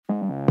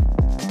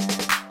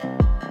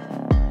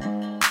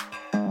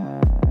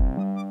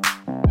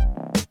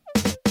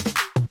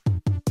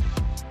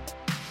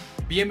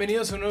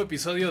Bienvenidos a un nuevo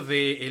episodio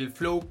de el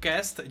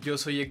Flowcast. Yo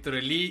soy Héctor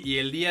Elí y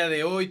el día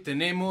de hoy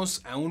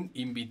tenemos a un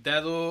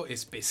invitado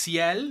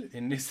especial.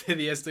 En este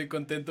día estoy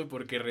contento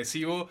porque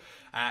recibo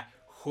a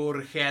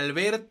Jorge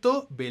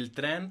Alberto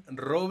Beltrán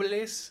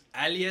Robles,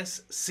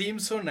 alias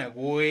Simpson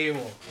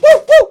Ahuevo.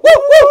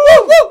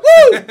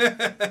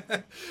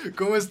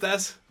 ¿Cómo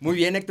estás? Muy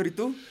bien, Héctor, ¿y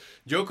tú?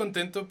 Yo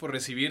contento por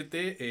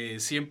recibirte,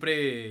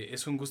 siempre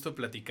es un gusto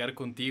platicar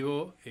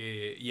contigo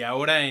y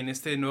ahora en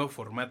este nuevo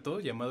formato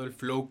llamado el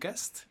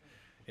Flowcast,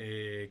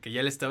 que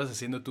ya le estabas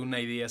haciendo tú una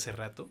idea hace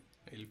rato,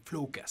 el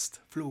Flowcast.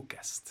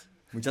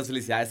 Muchas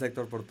felicidades,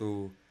 Héctor,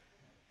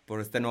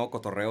 por este nuevo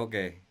cotorreo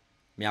que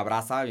me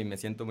abraza y me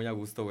siento muy a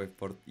gusto, güey.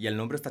 Y el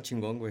nombre está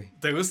chingón, güey.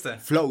 ¿Te gusta?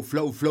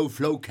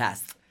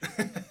 Flowcast.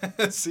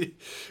 Sí,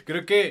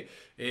 creo que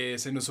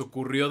se nos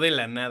ocurrió de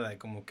la nada,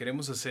 como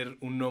queremos hacer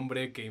un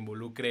nombre que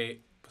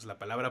involucre pues la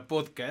palabra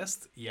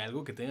podcast y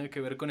algo que tenga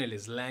que ver con el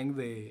slang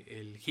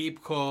del hip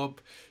hop,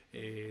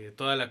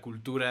 toda la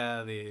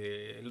cultura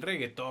del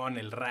reggaetón,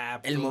 el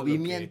rap. El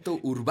movimiento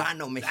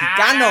urbano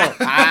mexicano.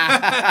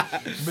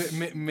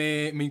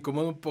 Me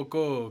incomoda un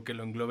poco que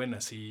lo engloben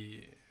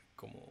así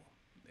como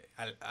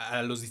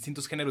a los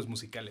distintos géneros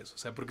musicales, o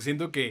sea, porque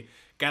siento que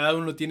cada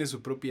uno tiene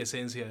su propia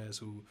esencia,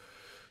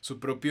 su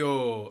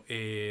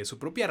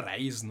propia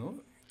raíz,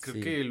 ¿no? Creo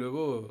Sí. que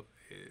luego,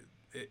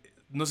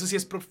 no sé si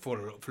es por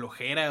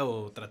flojera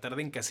o tratar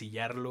de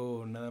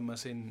encasillarlo nada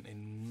más en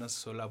una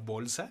sola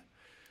bolsa,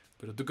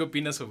 pero ¿tú qué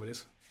opinas sobre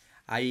eso?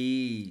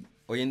 Hay,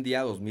 hoy en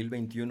día,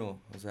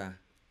 2021, o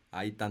sea,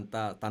 hay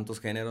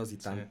tantos géneros y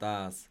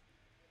tantas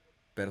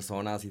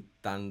personas y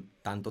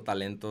tanto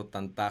talento,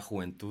 tanta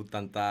juventud,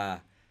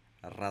 tanta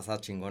raza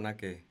chingona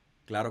que,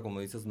 claro, como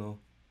dices, no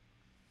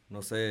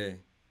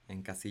se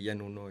encasilla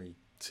en uno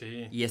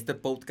Sí. Y este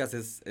podcast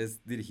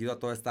es dirigido a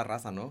toda esta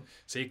raza, ¿no?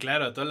 Sí,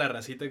 claro, a toda la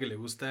racita que le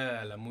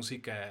gusta la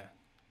música,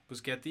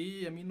 pues que a ti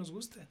y a mí nos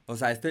gusta. O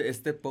sea,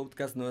 este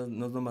podcast no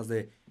es nomás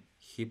de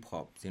hip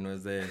hop, sino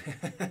es de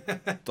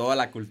toda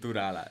la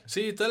cultura.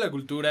 Sí, toda la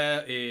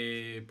cultura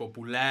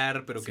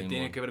popular, pero que Sí,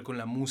 tiene que ver con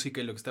la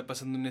música y lo que está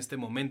pasando en este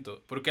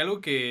momento. Porque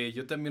algo que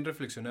yo también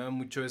reflexionaba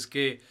mucho es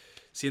que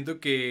siento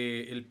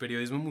que el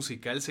periodismo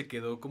musical se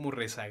quedó como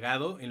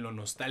rezagado en lo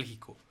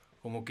nostálgico.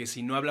 Como que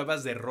si no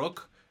hablabas de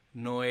rock,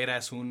 no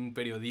eras un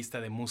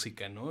periodista de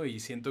música, ¿no? Y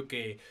siento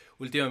que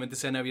últimamente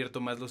se han abierto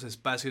más los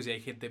espacios y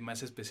hay gente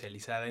más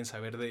especializada en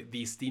saber de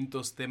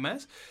distintos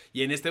temas.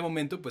 Y en este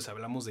momento, pues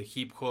hablamos de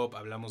hip hop,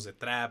 hablamos de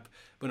trap.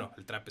 Bueno,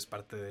 el trap es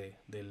parte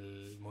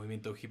del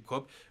movimiento hip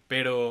hop,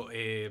 pero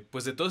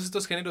pues de todos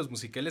estos géneros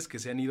musicales que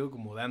se han ido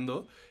como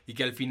dando y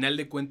que al final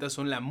de cuentas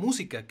son la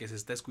música que se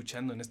está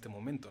escuchando en este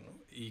momento, ¿no?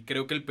 Y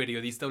creo que el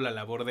periodista o la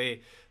labor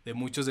de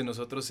muchos de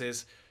nosotros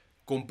es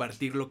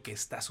compartir lo que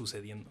está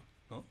sucediendo,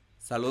 ¿no?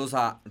 Saludos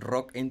a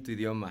Rock en tu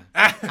idioma.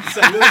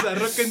 Saludos a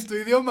Rock en tu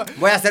idioma.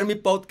 Voy a hacer mi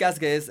podcast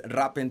que es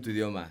Rap en tu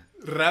idioma.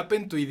 Rap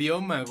en tu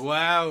idioma,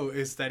 wow,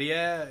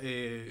 estaría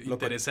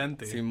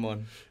interesante.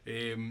 Simón.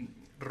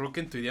 Rock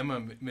en tu idioma,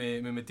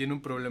 me metí en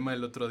un problema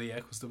el otro día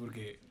justo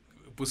porque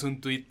puse un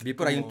tweet. Vi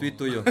por ahí un tweet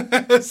tuyo.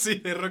 Sí,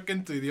 de Rock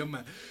en tu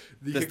idioma.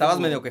 Dije ¿te estabas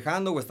medio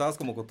quejando o estabas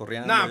como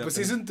cotorreando? No, pues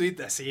hice un tweet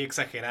así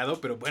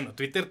exagerado, pero bueno,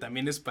 Twitter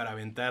también es para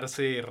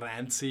aventarse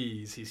rants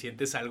y si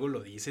sientes algo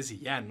lo dices y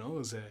ya, ¿no?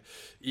 O sea,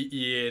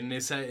 y en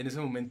ese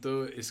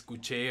momento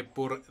escuché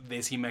por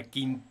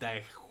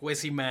 15ª,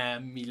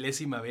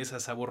 1000ª vez a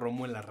Sabo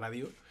Romo en la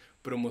radio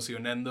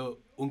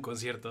promocionando un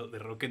concierto de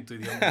Rock en tu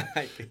idioma.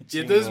 Ay, qué y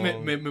entonces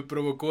me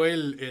provocó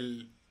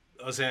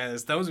o sea,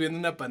 estamos viendo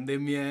una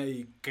pandemia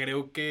y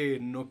creo que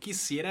no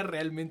quisiera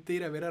realmente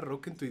ir a ver a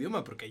Rock en tu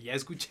idioma porque ya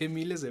escuché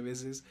miles de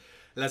veces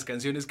las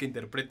canciones que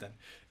interpretan.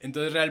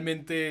 Entonces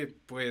realmente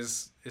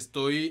pues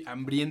estoy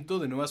hambriento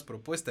de nuevas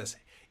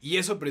propuestas y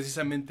eso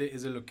precisamente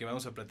es de lo que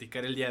vamos a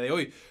platicar el día de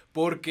hoy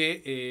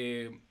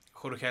porque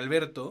Jorge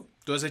Alberto,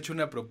 tú has hecho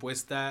una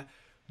propuesta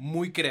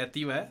muy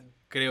creativa,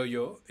 creo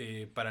yo,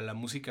 para la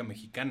música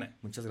mexicana.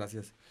 Muchas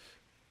gracias.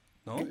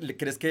 ¿No?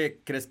 ¿Crees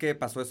que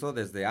pasó eso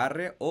desde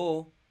Arre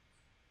o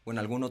en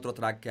algún otro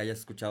track que hayas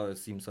escuchado de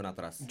Simpson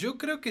atrás? Yo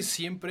creo que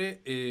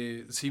siempre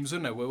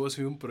Simpson Ahuevo ha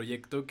sido un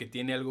proyecto que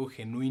tiene algo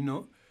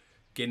genuino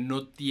que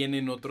no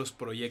tienen otros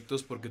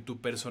proyectos porque tu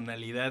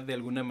personalidad de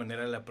alguna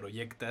manera la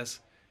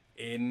proyectas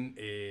en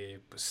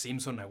pues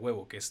Simpson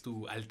Ahuevo, que es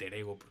tu alter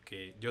ego,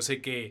 porque yo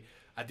sé que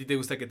a ti te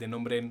gusta que te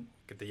nombren,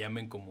 que te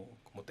llamen como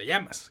te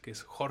llamas, que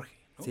es Jorge,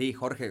 ¿no? Sí,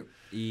 Jorge.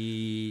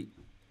 De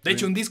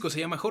hecho, un disco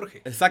se llama Jorge.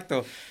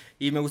 Exacto.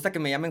 Y me gusta que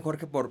me llamen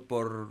Jorge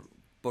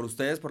por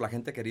ustedes, por la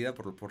gente querida,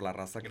 por la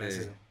raza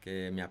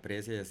que me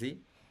aprecia y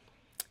así.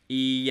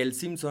 Y el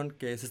Simpson,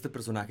 que es este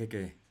personaje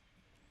que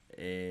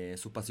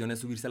su pasión es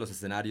subirse a los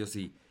escenarios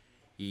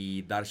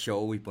y dar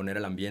show y poner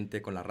el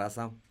ambiente con la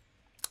raza,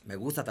 me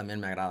gusta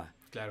también, me agrada.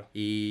 Claro.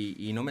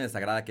 Y no me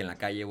desagrada que en la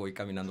calle voy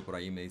caminando por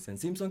ahí y me dicen,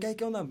 Simpson, ¿qué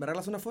onda? ¿Me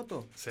regalas una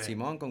foto? Sí.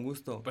 Simón, con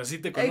gusto. Pues sí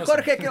te conocen. ¡Hey,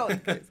 Jorge, qué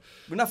onda!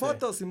 Una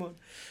foto, sí. Simón.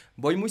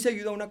 Voy muy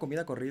seguido a una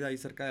comida corrida ahí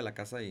cerca de la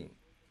casa y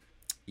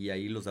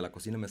ahí los de la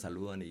cocina me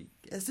saludan y,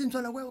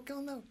 Simpson Ahuevo, ¿qué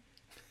onda?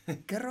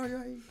 ¿Qué rollo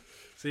ahí?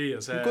 Sí,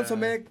 o sea... Un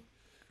consomé.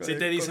 Sí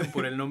te dicen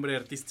por el nombre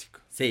artístico.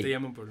 Sí. Te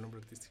llaman por el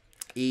nombre artístico.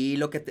 Y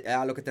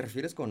a lo que te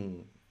refieres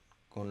con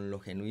lo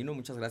genuino,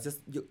 muchas gracias.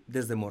 Yo,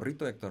 desde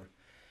morrito, Héctor.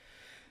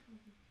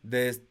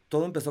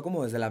 Todo empezó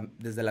como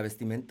desde la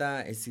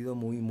vestimenta. He sido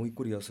muy, muy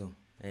curioso.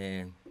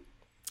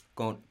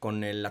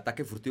 Con el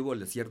ataque furtivo del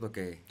desierto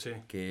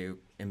que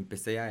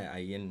empecé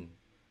ahí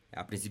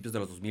a principios de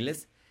los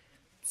 2000.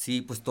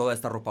 Sí, pues toda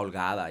esta ropa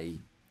holgada y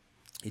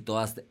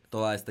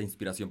toda esta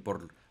inspiración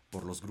por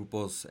los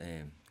grupos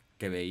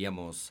que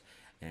veíamos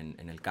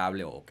en el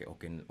cable o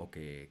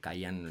que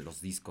caían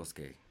los discos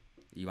que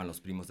iban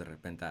los primos de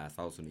repente a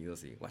Estados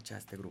Unidos y guacha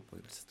este grupo.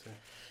 Sí.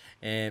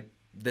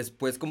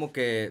 Después como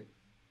que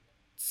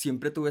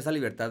siempre tuve esa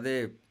libertad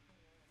de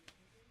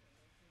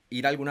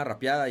ir a alguna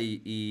rapeada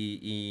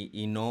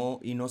y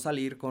no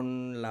salir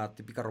con la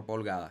típica ropa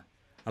holgada.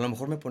 A lo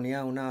mejor me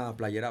ponía una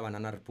playera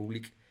Banana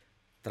Republic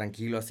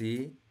tranquilo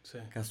así, sí,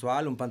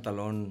 casual, un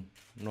pantalón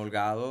no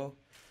holgado,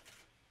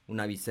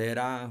 una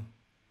visera,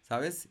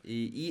 ¿sabes?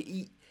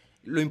 Y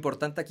lo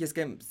importante aquí es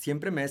que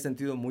siempre me he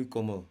sentido muy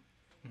cómodo.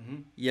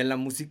 Uh-huh. Y en la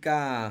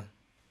música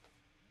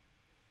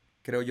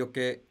creo yo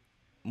que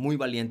muy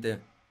valiente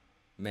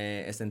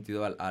me he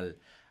sentido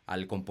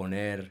al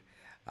componer,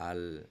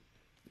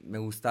 me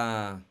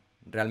gusta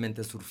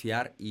realmente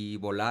surfear y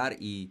volar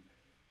y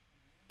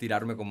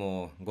tirarme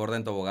como gorda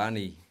en tobogán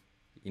y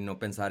no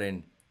pensar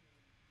en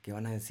qué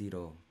van a decir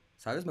o...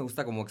 ¿Sabes? Me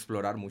gusta como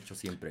explorar mucho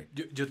siempre.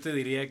 Yo te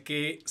diría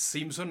que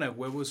Simpson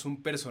Ahuevo es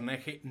un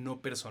personaje,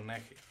 no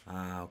personaje.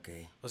 Ah, ok.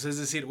 O sea, es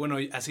decir, bueno,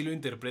 así lo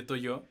interpreto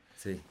yo.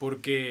 Sí.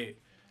 Porque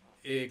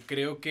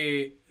creo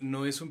que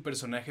no es un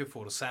personaje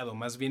forzado,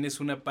 más bien es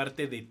una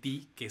parte de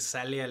ti que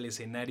sale al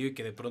escenario y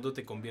que de pronto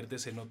te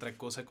conviertes en otra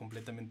cosa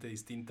completamente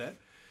distinta.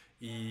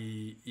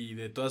 Y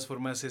de todas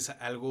formas es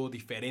algo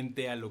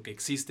diferente a lo que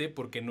existe,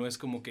 porque no es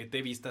como que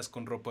te vistas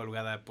con ropa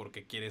holgada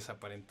porque quieres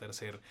aparentar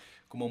ser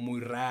como muy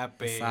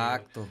rapper.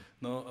 Exacto.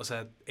 ¿No? O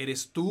sea,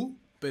 eres tú,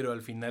 pero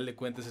al final de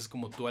cuentas es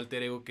como tu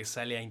alter ego que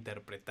sale a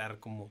interpretar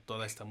como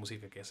toda esta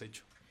música que has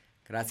hecho.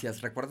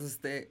 Gracias.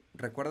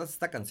 ¿Recuerdas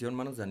esta canción,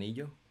 Manos de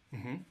Anillo?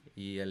 Uh-huh.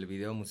 Y el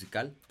video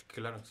musical.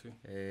 Claro, sí.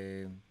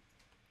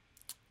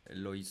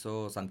 Lo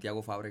hizo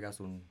Santiago Fábregas,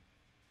 un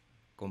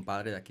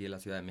compadre de aquí de la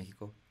Ciudad de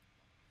México.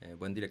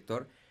 Buen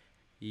director.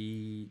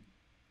 Y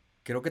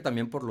creo que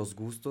también por los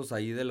gustos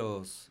ahí de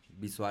los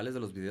visuales de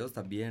los videos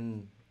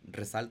también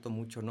resalto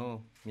mucho,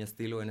 ¿no? Mi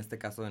estilo, en este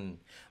caso en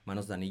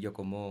Manos de Anillo,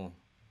 como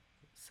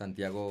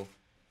Santiago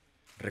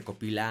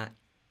recopila.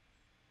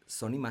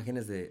 Son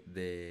imágenes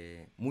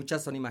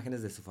muchas son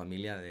imágenes de su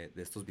familia, de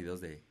estos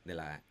videos de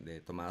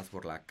tomadas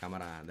por la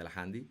cámara de la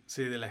Handy.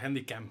 Sí, de la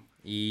Handycam.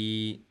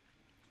 Y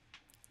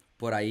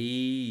por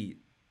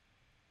ahí,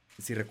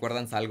 si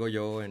recuerdan, salgo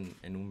yo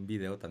en un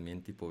video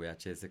también tipo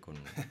VHS con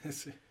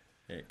sí.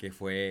 Que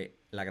fue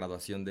la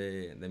graduación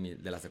de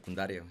la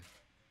secundaria.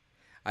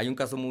 Hay un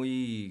caso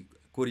muy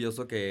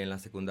curioso que en la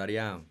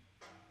secundaria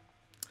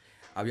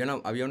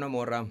había una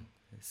morra,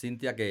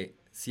 Cintia, que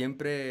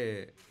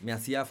siempre me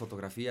hacía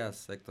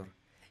fotografías, Héctor.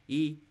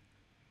 Y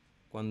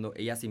cuando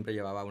ella siempre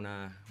llevaba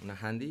una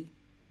handy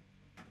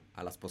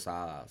a las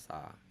posadas,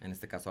 en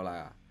este caso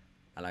a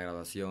la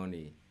graduación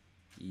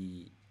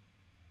y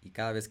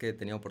cada vez que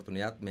tenía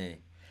oportunidad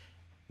me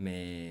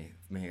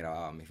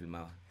grababa, me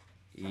filmaba.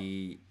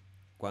 Y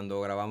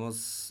cuando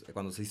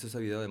se hizo ese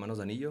video de Manos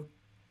de Anillo,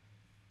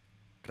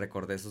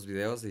 recordé esos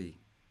videos y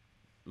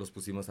los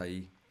pusimos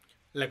ahí.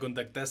 ¿La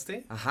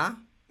contactaste?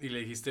 Ajá. Y le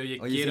dijiste, oye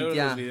quiero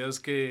Cintia, los videos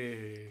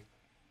que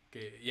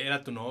 ¿ya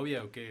era tu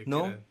novia o qué?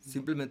 No,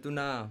 simplemente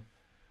una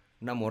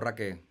morra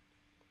que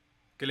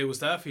le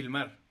gustaba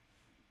filmar.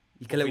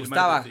 Y que le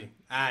gustaba.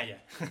 Ah,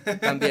 ya.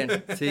 También,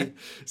 sí.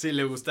 Sí,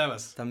 le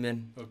gustabas.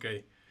 También. Ok.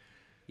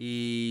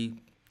 Y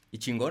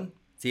chingón.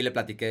 Sí, le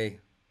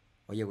platiqué,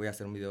 oye, voy a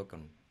hacer un video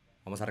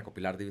vamos a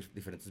recopilar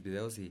diferentes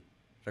videos y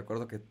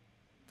recuerdo que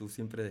tú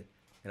siempre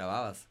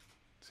grababas.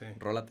 Sí.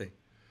 Rólate.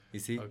 Y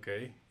sí. Ok,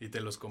 y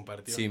te los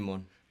compartió.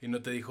 Simón. Y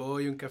no te dijo,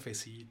 oye, un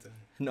cafecito.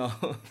 No.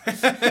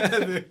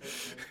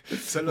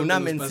 Solo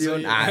una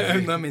mención.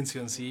 Una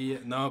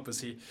mencioncilla. No, pues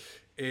sí.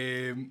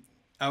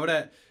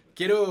 Ahora,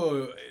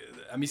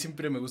 a mí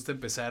siempre me gusta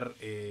empezar,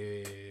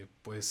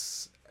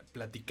 pues,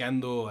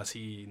 platicando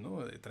así,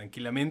 ¿no?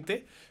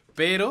 Tranquilamente,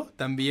 pero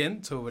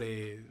también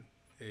sobre,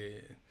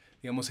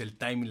 digamos, el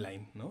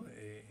timeline, ¿no?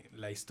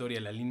 La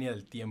historia, la línea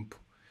del tiempo.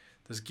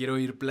 Entonces quiero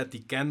ir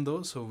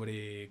platicando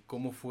sobre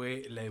cómo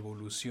fue la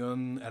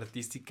evolución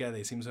artística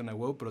de Simpson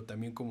Ahuevo, pero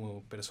también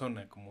como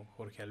persona, como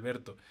Jorge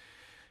Alberto.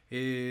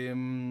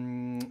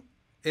 Eres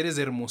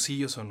de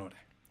Hermosillo, Sonora.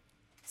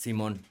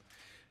 Simón.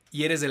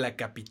 Y eres de la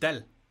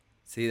capital.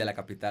 Sí, de la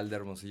capital de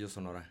Hermosillo,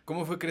 Sonora.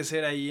 ¿Cómo fue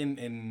crecer ahí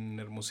en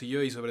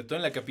Hermosillo y sobre todo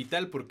en la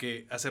capital?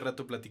 Porque hace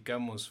rato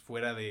platicamos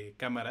fuera de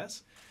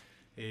cámaras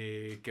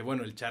que,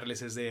 bueno, el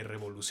Charles es de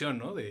Revolución,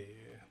 ¿no?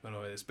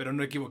 Bueno, espero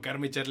no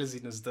equivocarme, Charles, si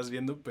nos estás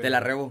viendo. Pero, de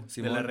la Rebo,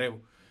 Simón. De la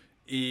Rebo.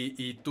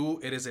 Y tú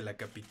eres de la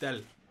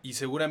capital. Y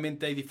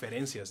seguramente hay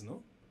diferencias,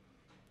 ¿no?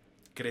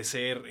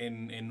 crecer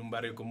en un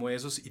barrio como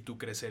esos y tú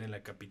crecer en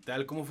la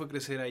capital. ¿Cómo fue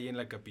crecer ahí en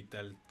la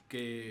capital?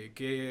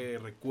 ¿Qué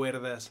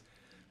recuerdas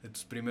de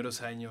tus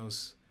primeros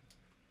años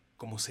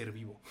como ser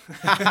vivo?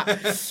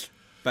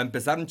 Para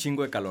empezar, un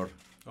chingo de calor.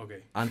 Ok.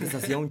 Antes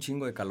hacía un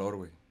chingo de calor,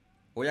 güey.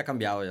 Hoy ha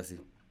cambiado y así.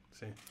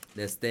 Sí.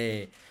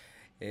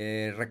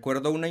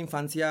 Recuerdo una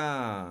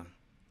infancia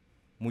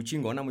muy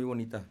chingona, muy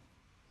bonita.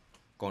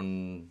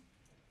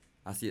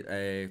 Así,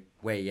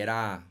 güey,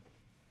 era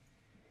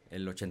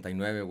el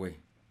 89, güey.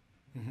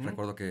 Uh-huh.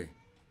 Recuerdo que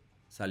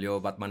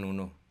salió Batman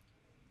 1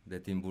 de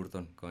Tim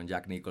Burton con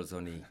Jack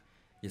Nicholson y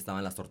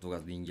estaban las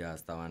Tortugas Ninja,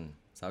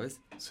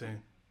 ¿sabes? Sí.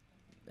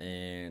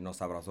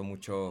 Nos abrazó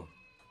mucho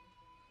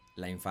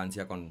la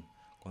infancia con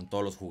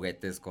todos los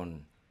juguetes,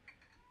 con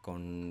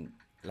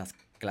las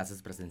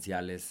clases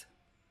presenciales,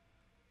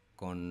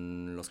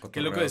 con los cotorreos.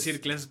 Qué loco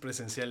decir clases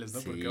presenciales,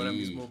 ¿no? Sí. Porque ahora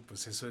mismo,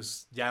 pues eso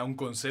es ya un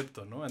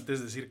concepto, ¿no? Antes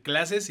de decir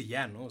clases y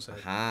ya, ¿no? O sea,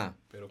 ajá.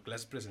 Pero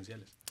clases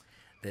presenciales.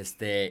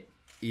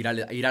 Ir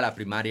a la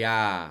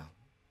primaria,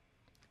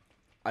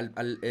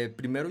 al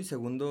primero y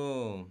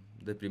segundo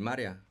de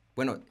primaria.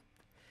 Bueno,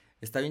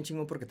 está bien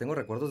chingón porque tengo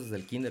recuerdos desde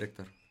el kinder,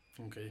 Héctor.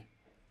 Ok.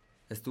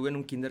 Estuve en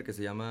un kinder que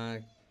se llama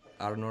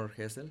Arnold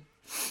Hessel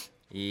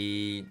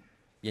y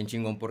bien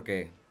chingón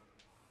porque,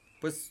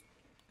 pues,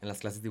 en las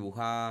clases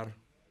dibujar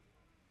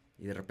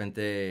y de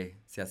repente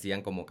se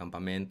hacían como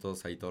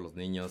campamentos ahí todos los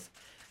niños.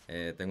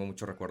 Tengo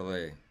mucho recuerdo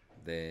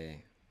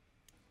de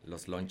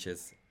los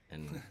lunches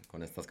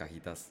con estas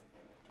cajitas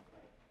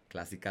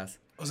clásicas.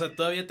 O sea,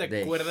 ¿todavía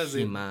te acuerdas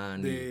de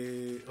He-Man,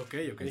 Ok.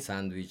 El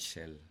sándwich,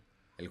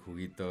 el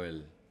juguito,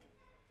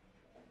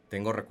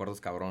 Tengo recuerdos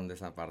cabrón de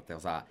esa parte, o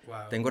sea,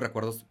 wow. Tengo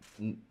recuerdos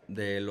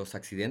de los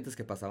accidentes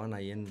que pasaban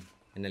ahí en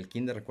el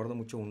kinder. Recuerdo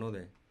mucho uno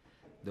de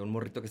un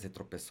morrito que se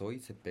tropezó y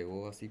se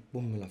pegó así,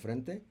 pum, en la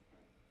frente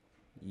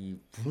y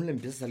pum, le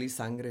empieza a salir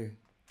sangre.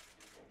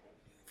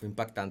 Fue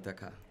impactante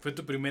acá. ¿Fue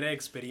tu primera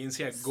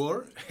experiencia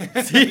gore?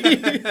 Sí,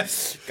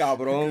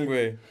 cabrón,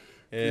 güey.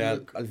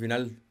 Al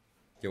final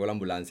llegó la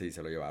ambulancia y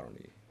se lo llevaron.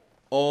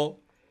 O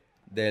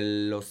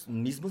de los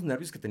mismos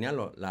nervios que tenía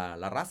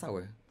la raza,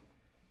 güey.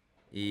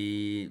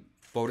 Y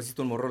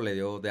pobrecito un morro le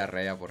dio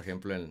diarrea, por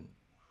ejemplo,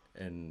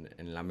 en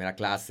la mera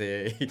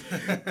clase.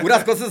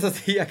 Puras cosas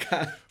así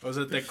acá. O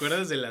sea, ¿te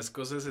acuerdas de las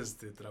cosas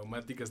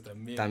traumáticas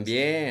también?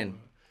 También.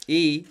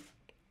 Y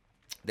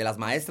de las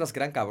maestras que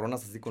eran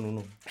cabronas así con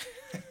uno.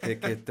 Que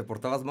te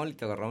portabas mal y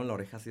te agarraban la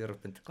oreja así de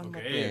repente. Ok.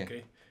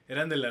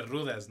 Eran de las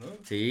rudas, ¿no?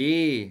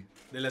 Sí.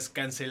 De las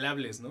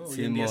cancelables, ¿no? Hoy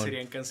sí, en día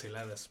serían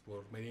canceladas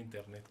por medio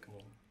internet. Como...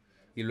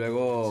 Y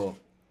luego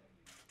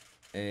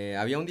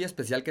había un día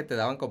especial que te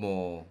daban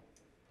como...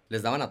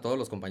 Les daban a todos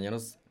los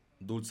compañeros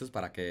dulces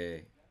para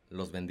que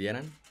los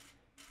vendieran.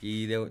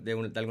 Y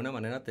de alguna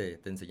manera te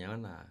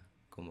enseñaban a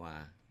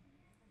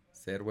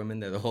ser buen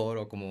vendedor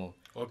o como...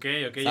 Ok.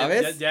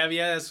 ¿Sabes? Ya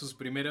había sus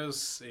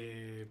primeros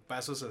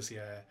pasos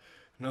hacia...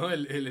 ¿no?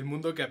 El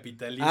mundo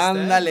capitalista.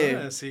 ¡Ándale! ¿no?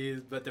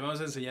 Así, te vamos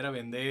a enseñar a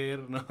vender,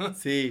 ¿no?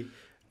 Sí.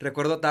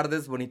 Recuerdo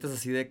tardes bonitas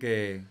así de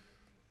que,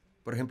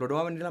 por ejemplo, no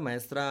va a venir la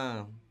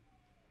maestra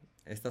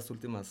estas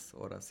últimas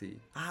horas y,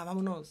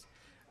 vámonos.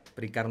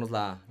 Brincarnos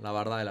la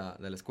barda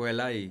de la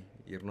escuela y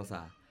irnos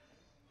a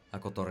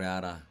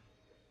cotorrear, a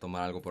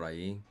tomar algo por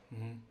ahí.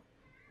 Uh-huh.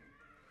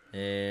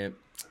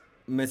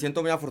 Me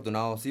siento muy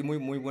afortunado, sí,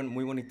 muy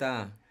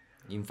bonita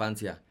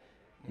infancia.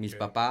 Okay. Mis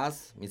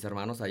papás, mis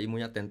hermanos ahí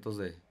muy atentos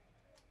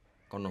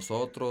con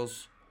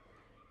nosotros,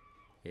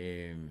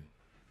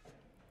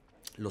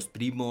 los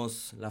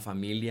primos, la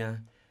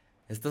familia,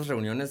 estas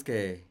reuniones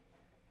que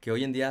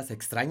hoy en día se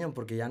extrañan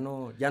porque ya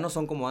no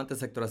son como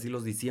antes, Héctor, así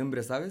los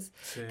diciembre, ¿sabes?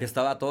 Sí. Que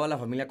estaba toda la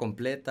familia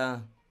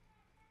completa.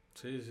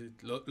 Sí.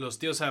 Los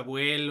tíos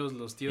abuelos,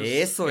 los tíos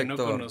eso, que Héctor.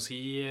 No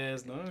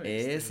conocías, ¿no?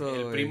 Eso,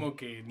 el primo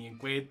que ni en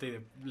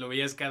cohete, lo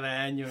veías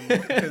cada año, ¿no?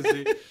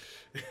 Sí.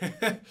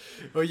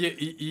 Oye,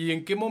 ¿y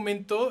en qué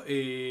momento,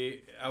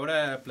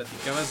 ahora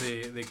platicabas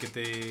de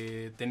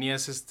que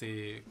tenías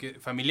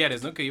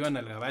familiares, ¿no? Que iban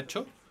al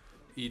gabacho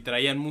y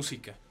traían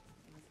música,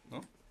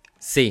 ¿no?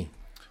 Sí.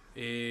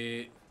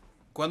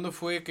 ¿Cuándo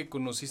fue que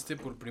conociste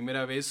por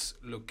primera vez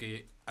lo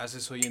que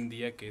haces hoy en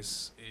día, que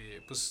es,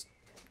 pues,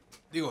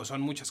 digo,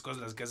 son muchas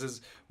cosas las que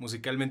haces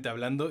musicalmente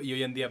hablando y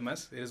hoy en día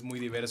más, eres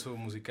muy diverso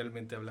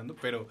musicalmente hablando,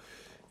 pero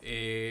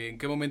 ¿en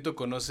qué momento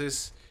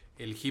conoces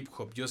el hip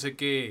hop? Yo sé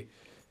que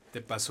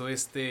te pasó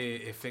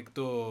este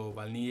efecto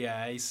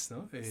Vanilla Ice,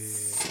 ¿no?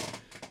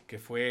 Que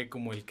fue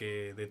como el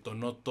que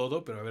detonó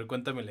todo, pero a ver,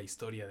 cuéntame la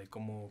historia de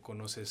cómo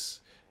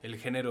conoces el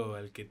género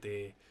al que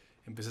te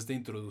empezaste a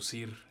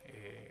introducir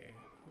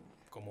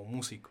como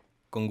músico.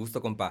 Con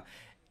gusto, compa.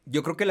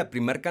 Yo creo que la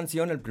primera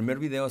canción, el primer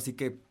video, así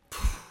que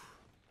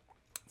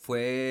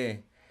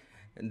fue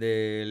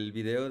del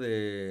video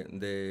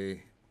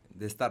de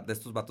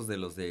estos vatos de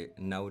los de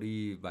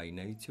Naughty by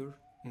Nature,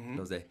 uh-huh.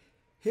 Los de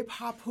Hip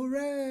Hop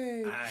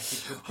Hooray.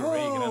 Hip Hop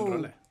Hooray, gran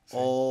rola. Sí.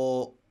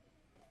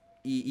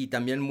 Y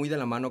también muy de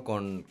la mano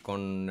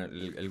con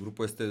el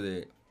grupo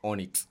de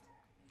Onyx.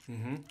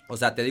 Uh-huh. O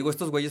sea, te digo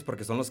estos güeyes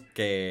porque son los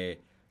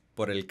que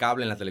por el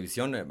cable en la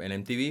televisión,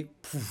 en MTV,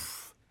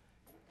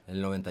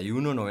 el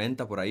 91,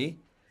 90 por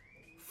ahí,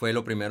 fue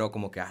lo primero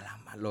como que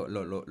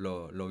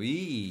lo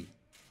vi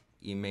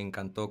y me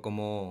encantó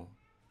como,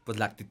 pues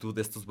la actitud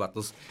de estos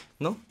vatos,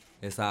 ¿no?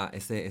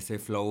 Ese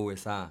flow,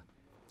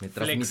 me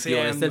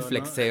transmitió, el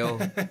flexeo,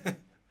 ¿no?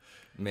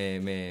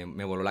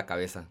 me voló la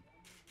cabeza.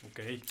 Ok.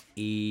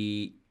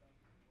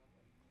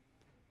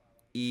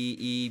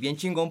 Y bien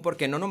chingón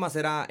porque no nomás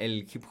era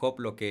el hip hop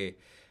lo que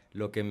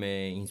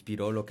me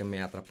inspiró, lo que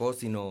me atrapó,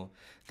 sino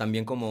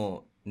también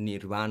como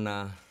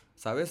Nirvana,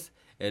 ¿sabes?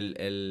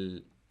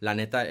 La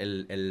neta,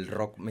 el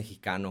rock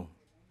mexicano.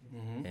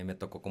 Uh-huh. Me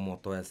tocó como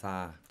toda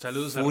esa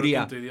saludos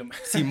furia. A rock en tu idioma.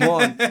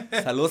 Simón,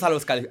 saludos a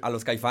los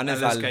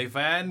Caifanes. A los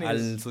Caifanes.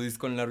 Al su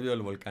disco El Nervio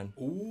del Volcán.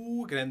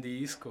 Gran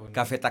disco, ¿no?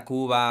 Café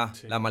Tacuba,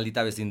 sí. La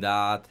Maldita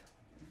Vecindad.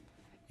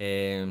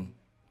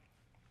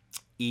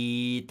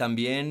 Y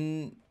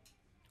también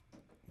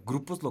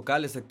grupos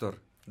locales, Héctor,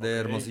 de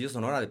Hermosillo,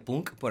 Sonora, de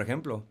punk, por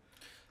ejemplo.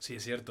 Sí,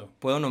 es cierto.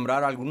 Puedo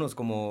nombrar algunos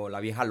como La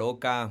Vieja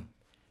Loca,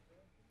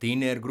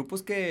 Tiner,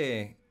 grupos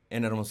que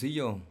en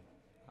Hermosillo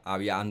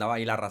andaba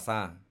ahí la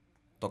raza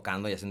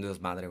tocando y haciendo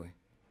desmadre, güey.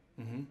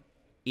 Uh-huh.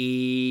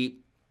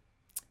 Y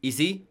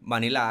sí,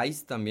 Vanilla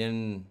Ice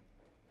también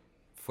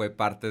fue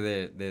parte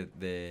del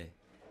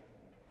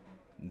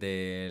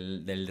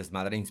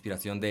desmadre,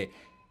 inspiración de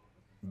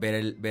ver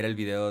el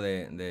video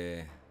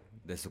de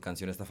su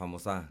canción esta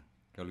famosa,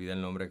 que olvidé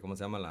el nombre, ¿cómo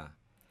se llama?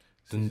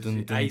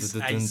 Ice,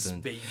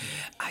 baby.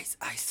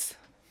 Ice.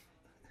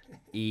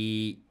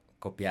 Y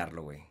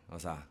copiarlo, güey. O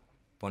sea,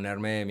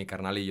 ponerme mi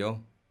carnal y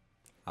yo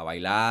a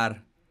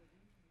bailar,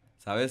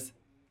 ¿sabes?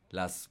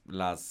 Las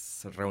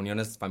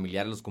reuniones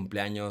familiares, los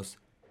cumpleaños,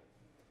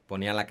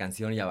 ponía la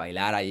canción y a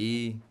bailar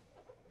ahí.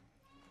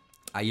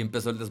 Ahí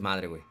empezó el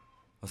desmadre, güey.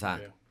 O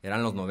sea,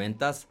 eran los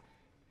 90s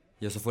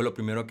y eso fue lo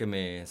primero que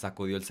me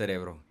sacudió el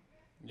cerebro.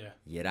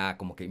 Y era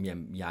como que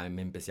ya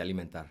me empecé a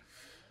alimentar.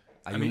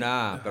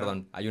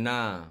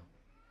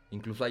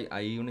 Incluso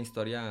hay una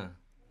historia.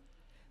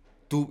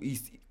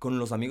 Con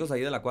los amigos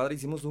ahí de la cuadra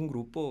hicimos un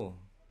grupo.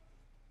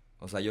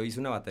 O sea, yo hice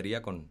una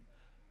batería con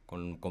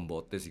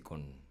botes y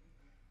con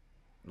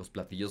los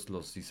platillos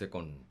los hice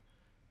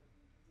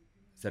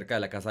cerca de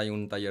la casa hay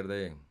un taller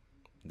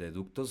de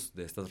ductos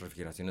de estas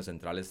refrigeraciones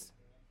centrales,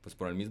 pues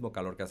por el mismo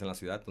calor que hace en la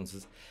ciudad.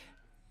 Entonces,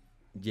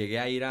 llegué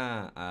a ir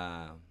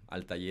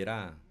al taller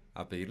a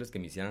pedirles que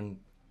me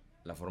hicieran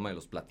la forma de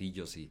los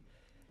platillos y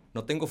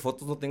no tengo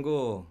fotos, no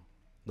tengo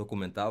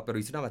documentado, pero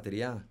hice una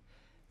batería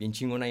bien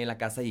chingona ahí en la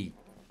casa y...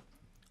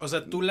 O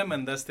sea, tú la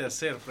mandaste a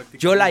hacer prácticamente.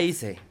 Yo la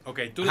hice.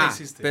 Ok, tú la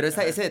hiciste. Pero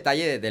ese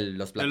detalle de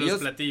los platillos... De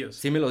los platillos.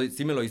 Sí me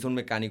lo hizo un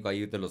mecánico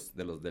ahí de los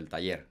del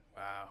taller.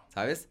 Wow.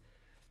 ¿Sabes?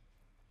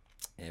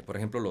 Por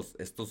ejemplo,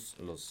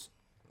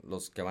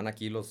 los que van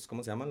aquí,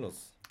 ¿cómo se llaman?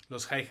 Los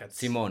hi-hats.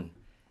 Simón.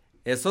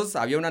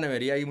 Había una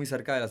nevería ahí muy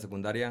cerca de la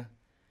secundaria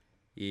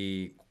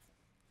y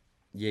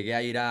llegué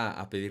a ir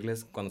a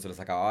pedirles cuando se les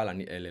acababa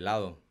el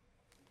helado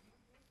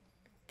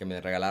que me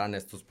regalaran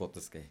estos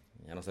potes que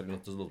ya no servían,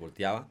 entonces los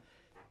volteaba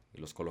y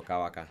los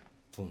colocaba acá.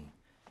 ¡Pum!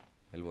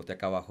 El bote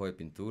acá abajo de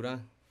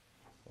pintura,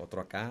 otro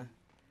acá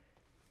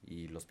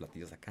y los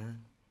platillos acá.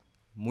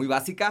 Muy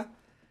básica,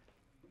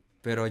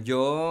 pero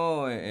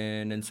yo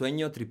en el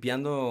sueño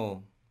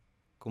tripeando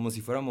como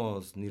si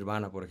fuéramos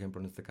Nirvana, por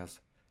ejemplo, en este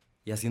caso.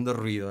 Y haciendo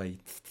ruido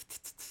ahí.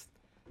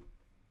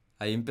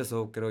 Ahí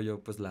empezó, creo yo,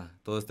 pues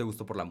todo este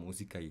gusto por la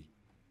música y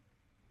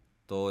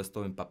todo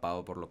esto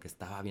empapado por lo que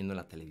estaba viendo en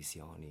la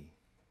televisión. Y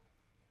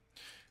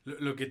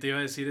lo que te iba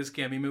a decir es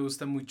que a mí me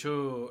gusta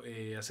mucho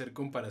hacer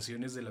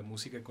comparaciones de la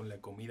música con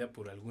la comida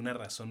por alguna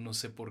razón, no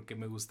sé por qué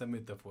me gusta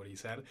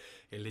metaforizar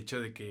el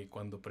hecho de que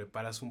cuando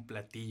preparas un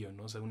platillo,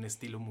 ¿no? O sea, un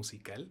estilo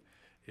musical,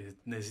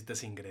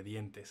 necesitas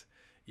ingredientes.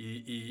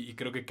 Y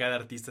creo que cada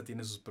artista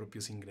tiene sus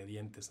propios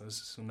ingredientes, ¿no?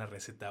 Es una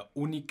receta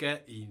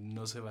única y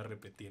no se va a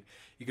repetir.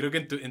 Y creo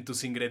que en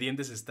tus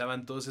ingredientes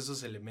estaban todos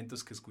esos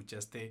elementos que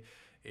escuchaste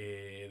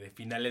de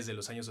finales de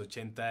los años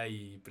 80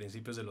 y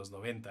principios de los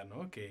 90,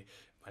 ¿no? Que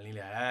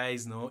Vanilla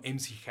Ice, ¿no?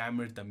 MC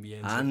Hammer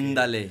también.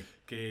 ¡Ándale!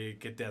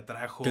 Que te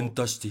atrajo.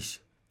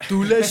 Kentostish.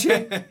 Tu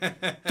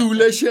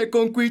leche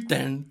con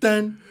cuitán,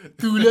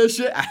 tu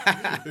leche.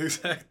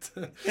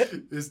 Exacto.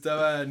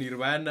 Estaba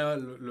Nirvana,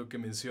 lo que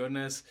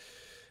mencionas.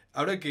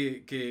 Ahora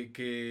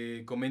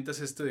que comentas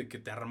esto de que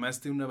te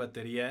armaste una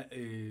batería,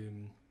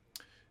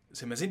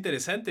 se me hace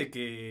interesante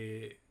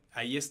que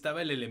ahí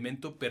estaba el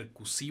elemento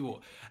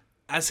percusivo.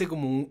 Hace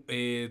como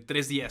 3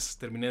 días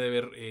terminé de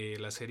ver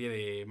la serie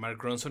de Mark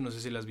Ronson, no sé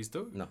si la has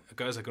visto. No.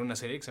 Acaba de sacar una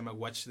serie que se llama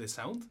Watch the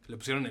Sound. Le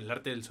pusieron el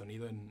arte del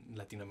sonido en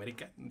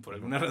Latinoamérica, por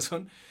alguna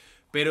razón.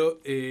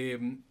 Pero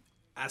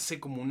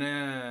hace como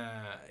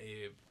una,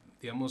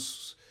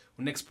 digamos,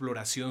 una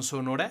exploración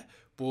sonora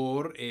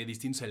por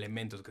distintos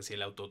elementos, que si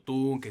el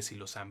autotune, que si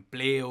los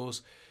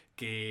sampleos,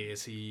 que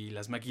si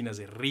las máquinas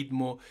de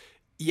ritmo.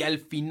 Y al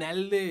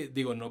final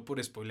digo, no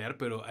por spoilear,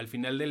 pero al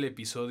final del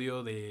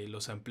episodio de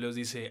los sampleos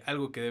dice,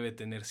 algo que debe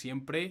tener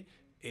siempre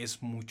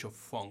es mucho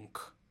funk.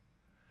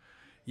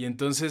 Y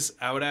entonces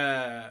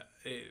ahora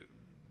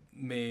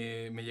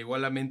me llegó a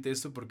la mente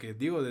esto porque,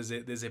 digo,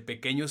 desde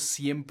pequeño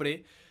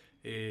siempre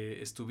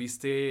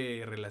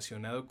estuviste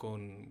relacionado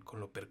con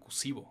lo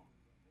percusivo,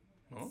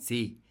 ¿no?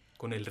 Sí.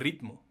 Con el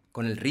ritmo.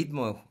 Con el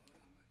ritmo,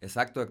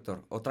 exacto,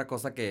 Héctor. Otra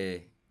cosa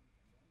que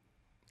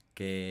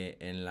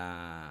en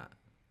la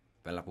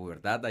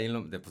pubertad, ahí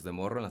de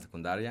morro, en la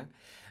secundaria,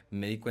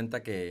 me di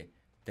cuenta que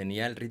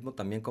tenía el ritmo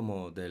también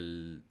como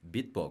del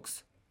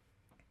beatbox.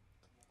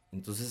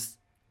 Entonces,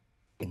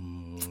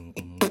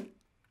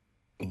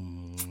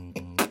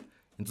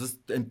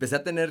 empecé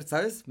a tener,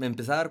 ¿sabes? Me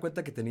empecé a dar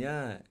cuenta que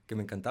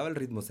me encantaba el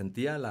ritmo,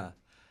 sentía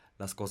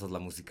las cosas, la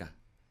música.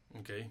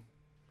 Ok.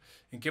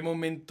 ¿En qué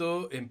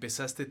momento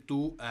empezaste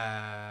tú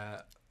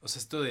a... O sea,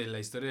 esto de la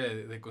historia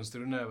de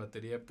construir una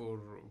batería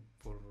pues,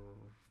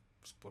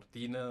 por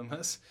ti nada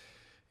más,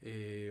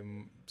 se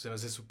me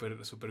hace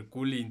súper súper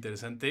cool e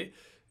interesante.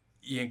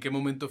 ¿Y en qué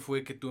momento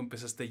fue que tú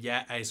empezaste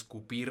ya a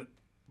escupir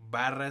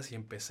barras y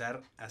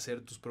empezar a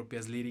hacer tus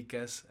propias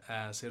líricas,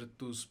 a hacer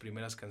tus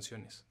primeras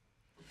canciones?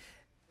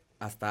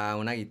 Hasta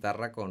una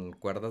guitarra con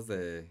cuerdas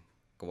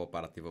como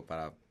para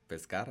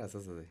pescar,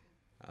 esas de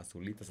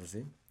azulitas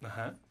así.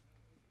 Ajá.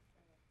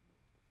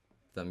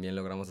 También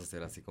logramos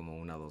hacer así como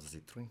una, dos,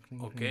 así.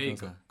 Ok,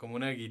 como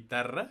una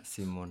guitarra.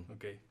 Simón.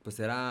 Ok. Pues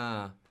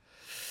era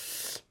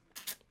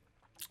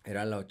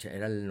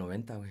el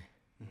 90, güey.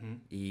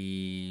 Uh-huh.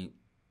 Y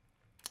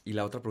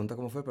la otra pregunta,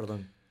 ¿cómo fue?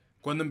 Perdón.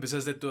 ¿Cuándo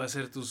empezaste tú a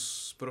hacer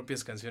tus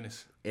propias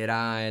canciones?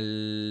 Era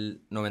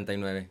el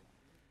 99.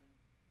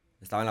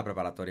 Estaba en la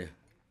preparatoria.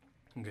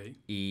 Ok.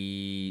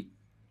 Y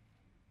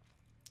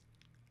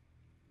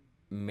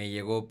me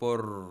llegó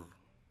por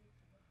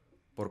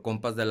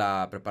compas de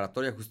la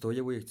preparatoria, justo, oye,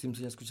 güey,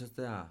 Simpson, ¿ya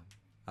escuchaste a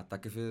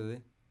Ataque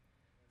FDD?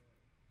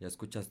 ¿Ya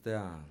escuchaste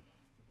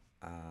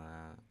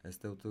a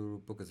este otro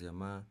grupo que se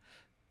llama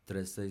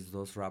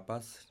 362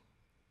 Rapas?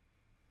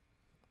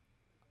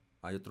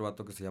 Hay otro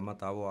vato que se llama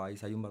Tavo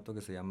Ice, hay un vato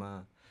que se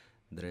llama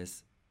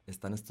Dress.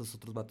 Están estos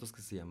otros vatos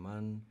que se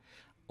llaman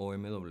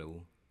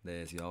OMW,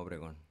 de Ciudad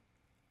Obregón.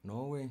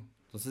 No, güey.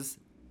 Entonces,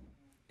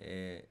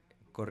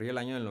 corrí el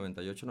año del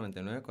 98,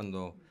 99,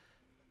 cuando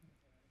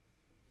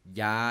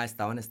ya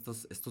estaban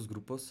estos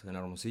grupos en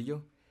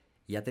Hermosillo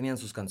y ya tenían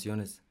sus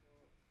canciones.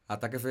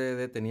 Ataque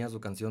FDD tenía su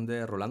canción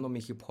de Rolando mi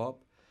Hip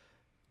Hop,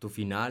 Tu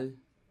Final.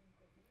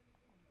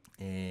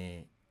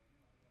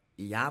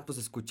 Y ya, pues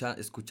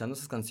escuchando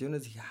esas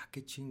canciones, dije,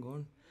 qué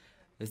chingón.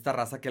 Esta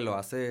raza que lo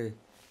hace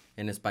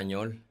en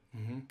español,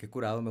 Uh-huh. qué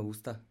curado, me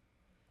gusta.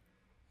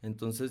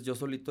 Entonces yo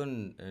solito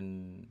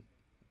en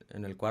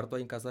el cuarto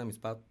ahí en casa de mis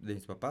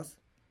papás,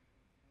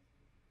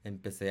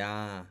 empecé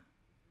a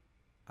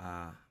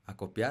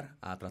copiar,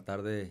 a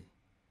tratar de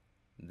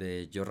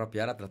yo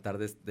rapear, a tratar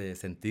de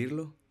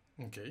sentirlo.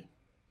 Okay.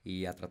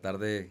 Y a tratar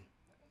de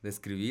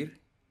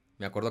escribir.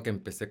 Me acuerdo que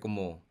empecé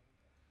como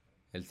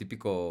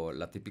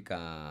la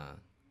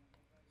típica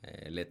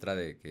letra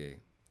de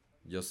que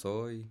yo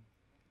soy.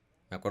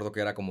 Me acuerdo que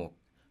era como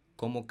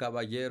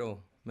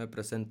caballero me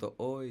presento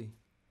hoy,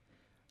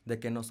 de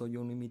que no soy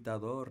un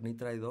imitador ni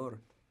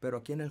traidor, pero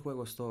aquí en el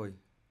juego estoy.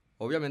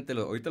 Obviamente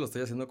ahorita lo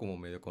estoy haciendo como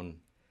medio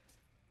con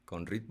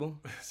ritmo,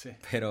 sí.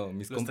 Pero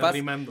mis lo compas... Está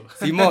rimando.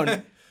 Simón,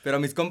 pero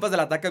mis compas del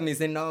ataque me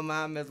dicen, no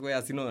mames, güey,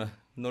 así no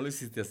lo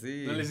hiciste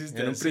así. No lo hiciste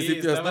en un así,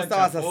 principio no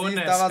estabas así,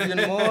 estabas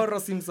bien morro,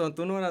 Simpson,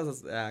 tú no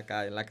eras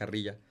acá en la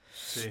carrilla.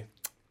 Sí.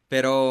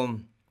 Pero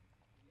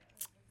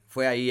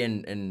fue ahí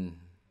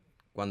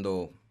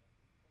cuando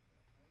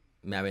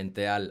me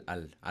aventé al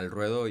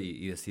ruedo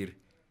y decir,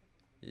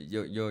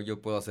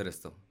 yo puedo hacer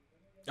esto.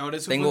 Ahora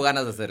eso Tengo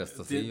ganas de hacer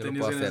esto, sí, yo lo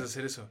puedo ganas hacer. de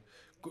hacer eso.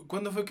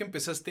 ¿Cuándo fue que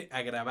empezaste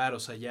a grabar? O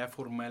sea, ya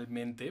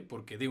formalmente,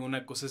 porque digo,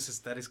 una cosa es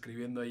estar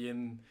escribiendo ahí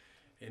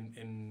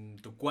en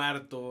tu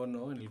cuarto,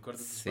 ¿no? En el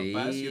cuarto de tus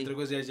papás. Y otra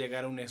cosa es ya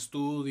llegar a un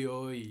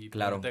estudio y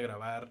ponerte a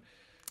grabar.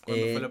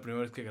 ¿Cuándo fue la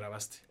primera vez que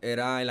grabaste?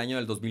 Era el año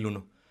del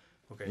 2001.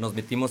 Okay. Nos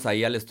metimos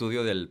ahí al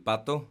estudio del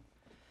Pato.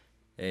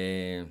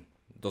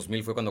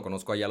 2000 fue cuando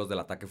conozco allá a los del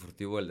Ataque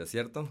Furtivo del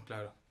Desierto.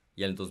 Claro.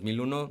 Y en el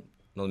 2001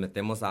 nos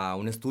metemos a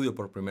un estudio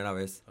por primera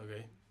vez.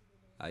 Okay.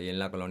 Ahí en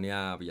la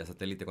colonia Villa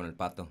Satélite con el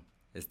Pato.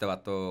 Este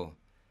vato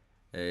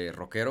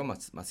rockero,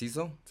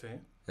 macizo. Sí.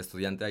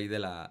 Estudiante ahí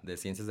de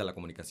Ciencias de la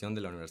Comunicación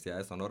de la Universidad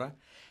de Sonora.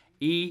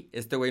 Y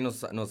este güey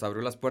nos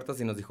abrió las puertas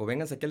y nos dijo,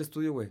 vénganse aquí al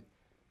estudio, güey.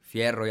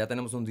 Fierro, ya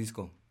tenemos un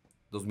disco.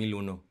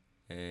 2001.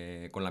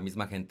 Con la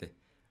misma gente.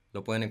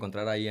 Lo pueden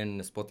encontrar ahí en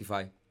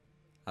Spotify.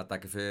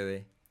 Ataque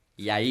FDD.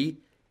 Y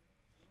ahí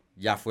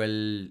ya fue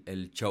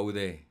el show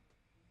de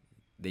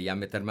ya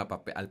meterme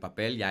al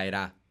papel. Ya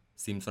era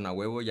Simpson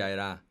Ahuevo, ya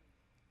era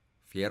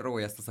fierro,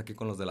 güey, ya estás aquí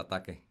con los del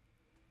Ataque.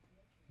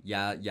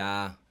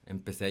 Ya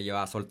empecé yo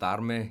a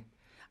soltarme,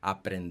 a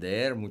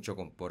aprender mucho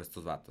por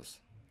estos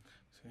vatos.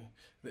 Sí.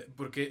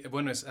 Porque,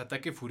 bueno, es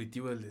Ataque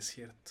Furitivo del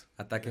Desierto.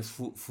 Ataque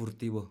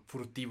furtivo.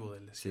 Furtivo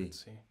del desierto,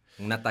 sí.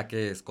 Un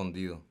ataque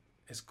escondido.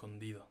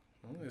 Escondido,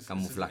 ¿no?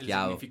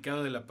 Camuflajeado. Es el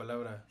significado de la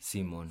palabra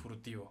Simón.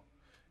 Furtivo.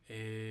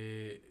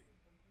 ¿Qué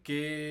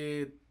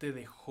te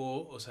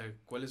dejó? O sea,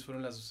 ¿cuáles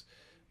fueron las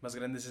más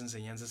grandes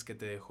enseñanzas que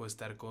te dejó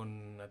estar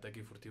con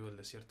Ataque Furtivo del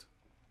Desierto?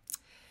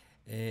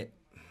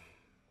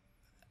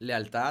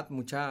 Lealtad,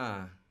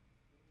 mucha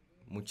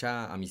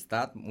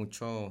amistad,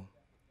 mucha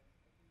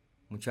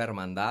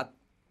hermandad.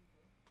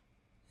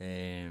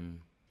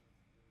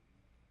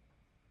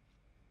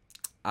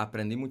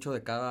 Aprendí mucho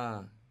de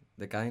cada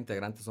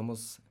integrante.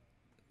 Somos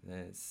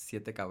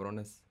 7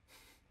 cabrones.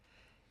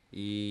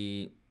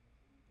 Y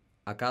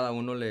a cada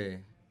uno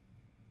le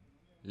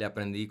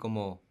aprendí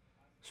como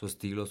su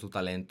estilo, su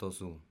talento,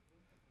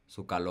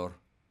 su calor.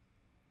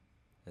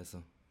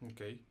 Eso.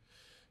 Ok.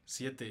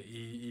 7.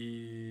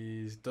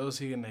 Y todos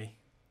siguen ahí.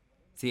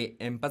 Sí,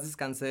 en paz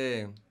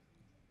descanse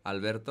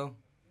Alberto,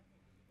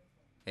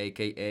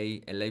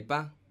 a.k.a. el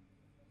Leipa.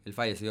 Él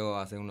falleció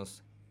hace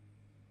unos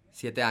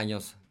 7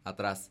 años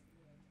atrás.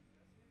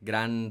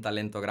 Gran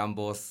talento, gran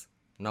voz.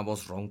 Una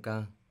voz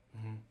ronca.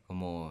 Uh-huh.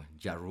 Como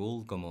Ja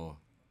Rule,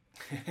 como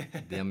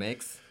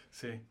DMX.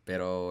 Sí.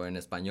 Pero en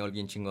español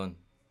bien chingón.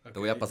 Okay. Te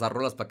voy a pasar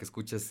rolas para que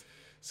escuches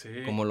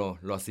cómo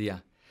lo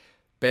hacía.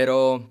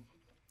 Pero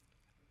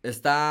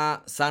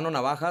está Sano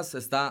Navajas,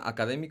 está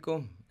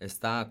Académico,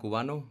 está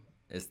Cubano,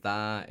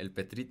 está El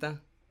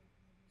Petrita,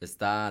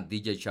 está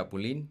DJ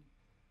Chapulín,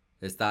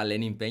 está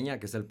Lenin Peña,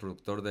 que es el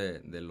productor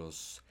de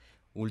los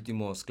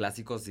últimos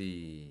clásicos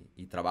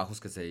y trabajos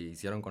que se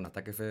hicieron con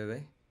Ataque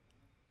FDD.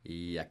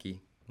 Y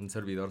aquí, un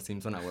servidor,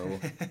 Simpson Ahuevo,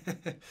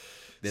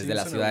 desde Simpson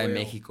la Ciudad Ahuevo. De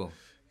México.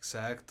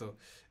 Exacto.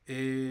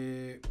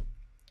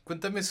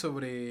 Cuéntame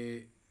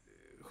sobre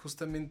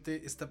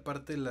justamente esta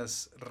parte de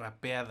las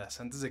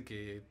rapeadas, antes de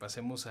que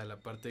pasemos a la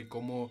parte de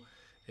cómo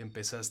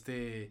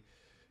empezaste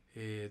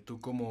tú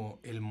como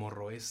el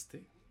morro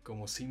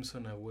como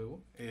Simpson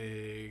Ahuevo,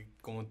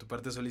 como tu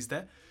parte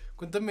solista.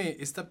 Cuéntame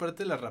esta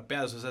parte de las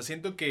rapeadas, o sea,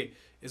 siento que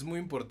es muy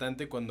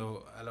importante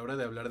cuando a la hora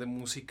de hablar de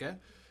música,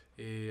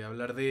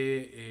 hablar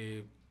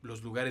de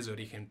los lugares de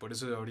origen, por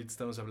eso ahorita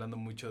estamos hablando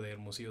mucho de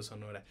Hermosillo,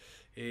 Sonora.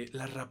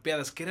 Las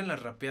rapeadas, ¿qué eran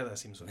las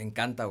rapeadas, Simpson? Me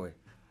encanta, güey.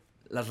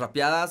 Las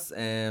rapeadas,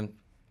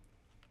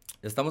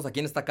 estamos aquí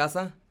en esta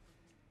casa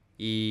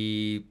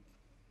y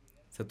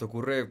se te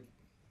ocurre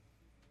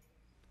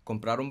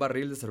comprar un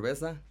barril de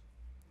cerveza,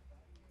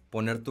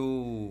 poner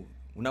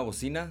una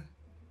bocina,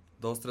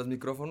 2, 3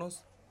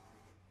 micrófonos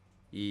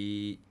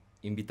y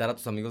invitar a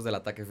tus amigos del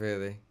Ataque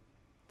FDD.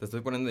 Te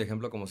estoy poniendo de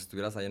ejemplo como si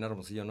estuvieras allá en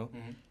Hermosillo, ¿no?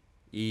 Uh-huh.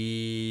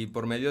 Y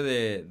por medio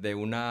de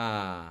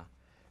una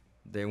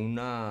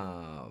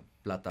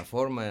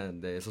plataforma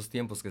de esos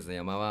tiempos que se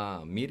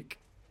llamaba Mirk,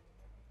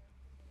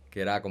 que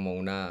era como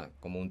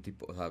un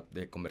tipo, o sea,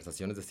 de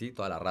conversaciones de sí,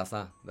 toda la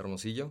raza de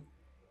Hermosillo,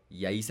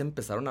 y ahí se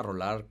empezaron a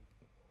rolar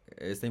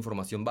esta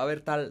información. Va a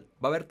haber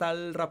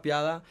tal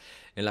rapeada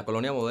en la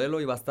colonia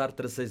Modelo y va a estar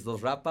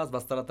 362 Rapas, va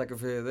a estar Ataque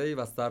FDD y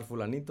va a estar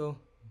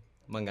fulanito,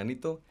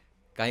 manganito,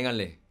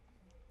 cáiganle.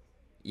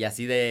 Y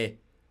así de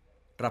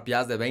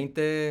rapeadas de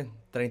 20,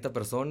 30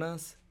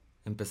 personas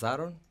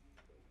empezaron,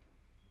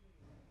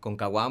 con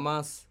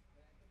caguamas,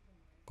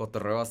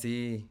 cotorreo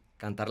así,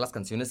 cantar las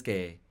canciones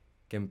que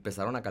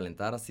empezaron a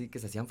calentar así, que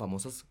se hacían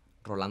famosas,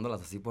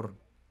 rolándolas así por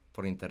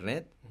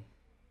internet.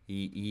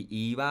 Y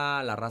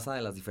iba la raza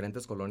de las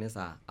diferentes colonias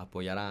a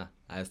apoyar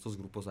a estos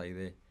grupos ahí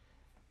de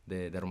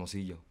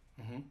Hermosillo.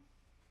 Uh-huh.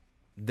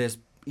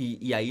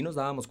 Y ahí nos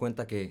dábamos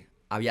cuenta que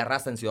había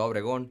raza en Ciudad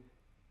Obregón,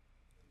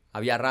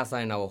 había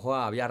raza en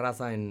Navojoa, había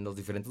raza en los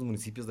diferentes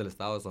municipios del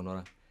estado de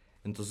Sonora.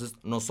 Entonces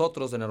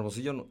nosotros en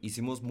Hermosillo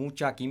hicimos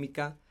mucha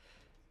química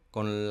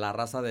con la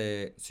raza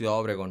de Ciudad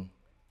Obregón,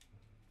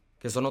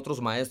 que son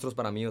otros maestros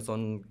para mí,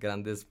 son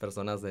grandes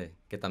personas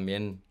que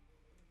también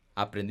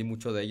aprendí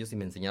mucho de ellos y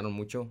me enseñaron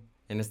mucho.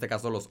 En este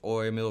caso los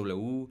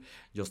OMW,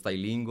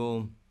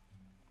 Yostailingo,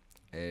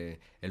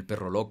 El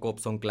Perro Loco,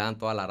 Son Clan,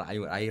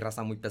 hay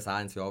raza muy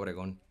pesada en Ciudad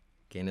Obregón,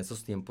 que en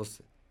esos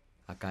tiempos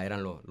acá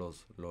eran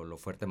lo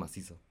fuerte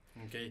macizo.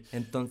 Okay.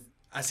 Entonces,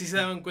 así se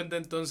daban cuenta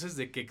entonces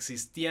de que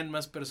existían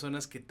más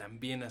personas que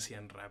también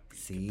hacían rap,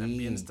 sí, que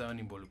también estaban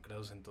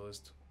involucrados en todo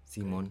esto.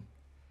 Simón. Okay.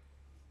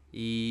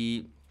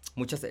 Y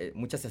muchas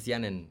se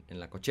hacían en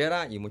la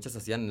cochera y muchas se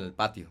hacían en el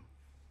patio.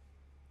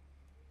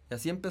 Y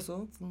así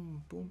empezó,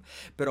 pum, pum.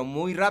 Pero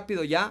muy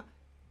rápido ya,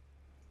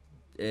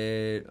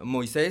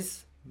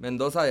 Moisés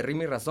Mendoza de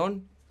Rima y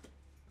Razón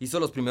hizo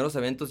los primeros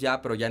eventos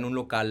ya, pero ya en un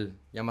local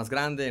ya más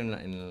grande,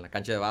 en la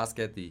cancha de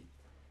básquet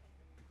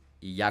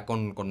y ya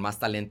con más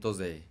talentos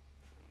de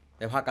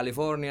Baja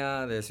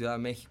California, de Ciudad de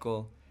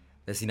México,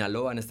 de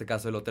Sinaloa, en este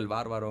caso el Hotel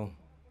Bárbaro.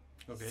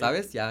 Okay.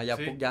 ¿Sabes? Ya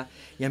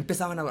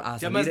empezaban a salir.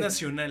 Ya más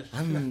nacional.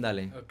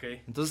 Ándale.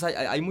 Okay. Entonces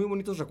hay muy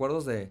bonitos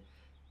recuerdos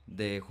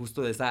de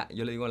justo de esa,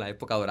 yo le digo, la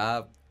época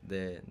dorada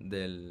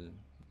del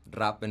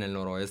rap en el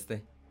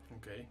noroeste.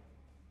 Okay.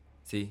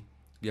 Sí,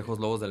 Viejos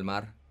Lobos del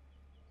Mar.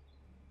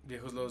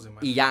 Viejos Lobos del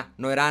Mar. Y ya,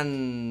 no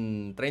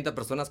eran 30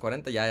 personas,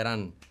 40, ya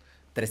eran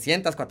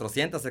 300,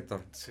 400,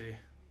 Héctor. Sí.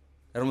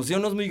 Hermosillo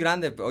no es muy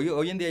grande,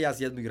 hoy en día ya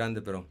sí es muy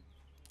grande, pero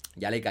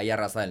ya le caía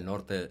raza del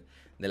norte,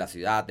 de la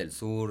ciudad, del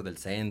sur, del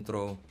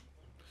centro.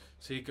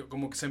 Sí, que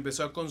como que se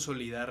empezó a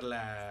consolidar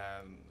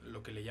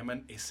lo que le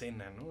llaman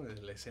escena, ¿no?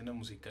 La escena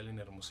musical en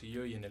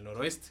Hermosillo y en el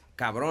noroeste.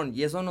 Cabrón,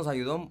 y eso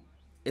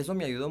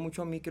me ayudó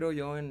mucho a mí, creo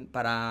yo,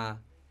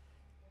 para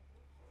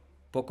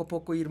poco a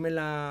poco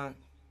írmela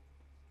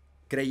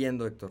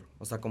creyendo, Héctor.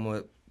 O sea,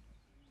 como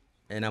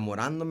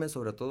enamorándome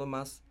sobre todo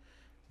más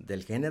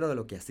del género, de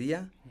lo que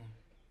hacía.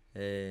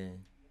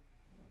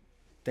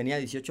 Tenía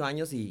 18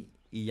 años y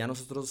ya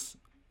nosotros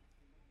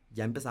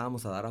ya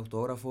empezábamos a dar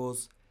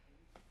autógrafos.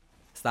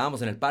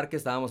 Estábamos en el parque,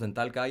 estábamos en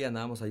tal calle,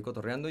 andábamos ahí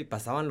cotorreando y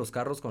pasaban los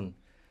carros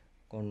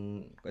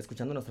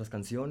escuchando nuestras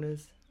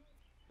canciones,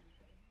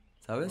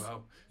 ¿sabes?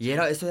 Wow. Y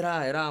eso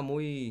era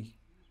muy...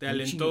 Te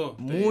alentó.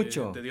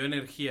 Mucho. Te dio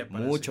energía.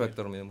 Mucho,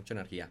 Héctor, me dio mucha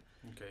energía.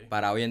 Okay.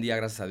 Para hoy en día,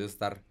 gracias a Dios,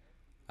 estar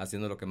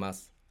haciendo lo que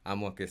más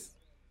amo, que es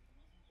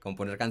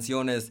componer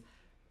canciones,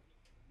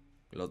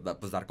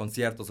 pues dar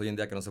conciertos. Hoy en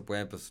día que no se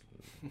puede, pues,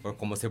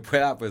 como se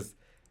pueda, pues,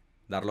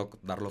 darlo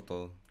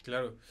todo.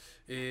 Claro.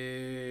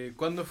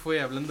 ¿Cuándo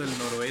fue, hablando del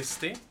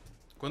noroeste,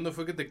 cuándo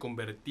fue que te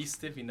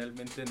convertiste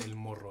finalmente en el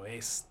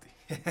morroeste?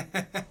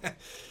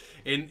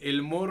 En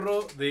el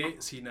morro de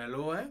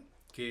Sinaloa,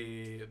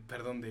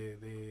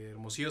 de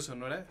Hermosillo,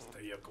 Sonora.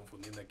 Estoy yo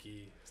confundiendo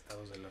aquí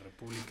estados de la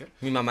República.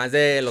 Mi mamá es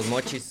de Los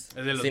Mochis,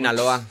 es de los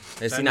Sinaloa, Mochis. es o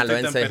sea,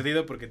 sinaloense. No estoy tan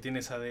perdido porque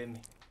tienes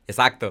ADN.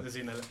 Exacto. De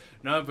Sinaloa.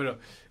 No, pero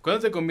 ¿cuándo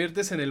te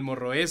conviertes en el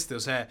morroeste? O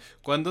sea,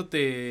 ¿cuándo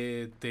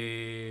te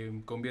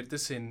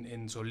conviertes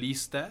en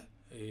solista?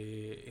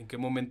 ¿En qué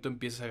momento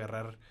empiezas a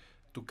agarrar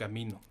tu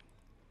camino?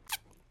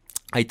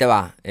 Ahí te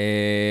va.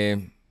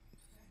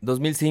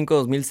 2005,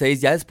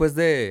 2006, ya después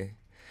de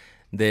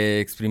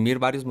exprimir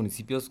varios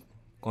municipios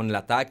con el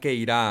ataque,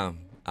 ir a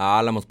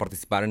Álamos,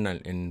 participar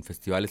en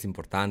festivales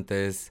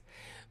importantes,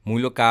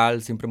 muy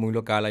local, siempre muy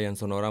local allá en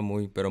Sonora,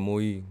 pero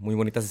muy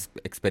bonitas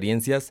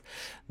experiencias.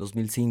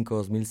 2005,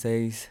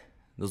 2006,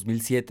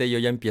 2007 yo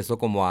ya empiezo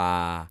como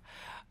a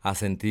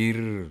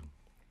sentir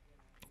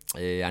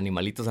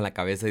animalitos en la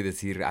cabeza y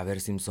decir, a ver,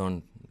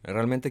 Simpson,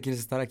 ¿realmente quieres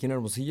estar aquí en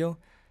Hermosillo?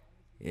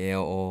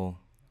 Empezó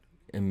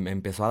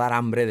a dar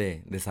hambre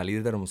de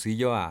salir de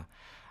Hermosillo a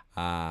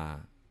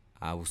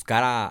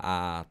buscar,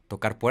 a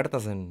tocar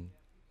puertas, en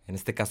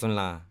este caso en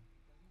la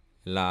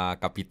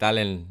capital,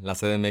 en la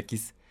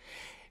CDMX,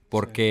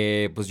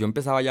 porque sí. Pues yo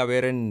empezaba ya a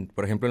ver,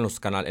 por ejemplo,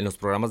 en los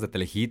programas de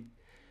Telehit,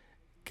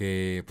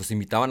 que pues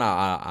invitaban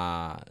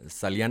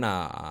salían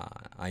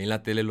ahí en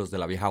la tele los de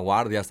la vieja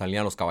guardia,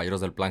 salían los caballeros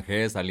del Plan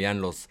G,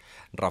 salían los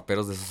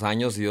raperos de esos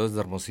años, y yo desde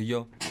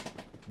Hermosillo,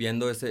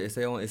 viendo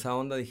esa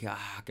onda, dije,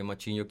 qué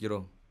machín, yo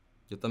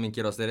también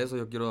quiero hacer eso,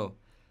 yo quiero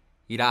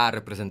ir a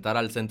representar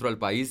al centro del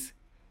país,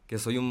 que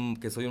soy un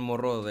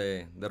morro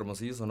de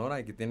Hermosillo,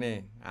 Sonora, y que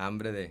tiene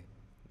hambre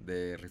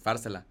de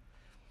rifársela.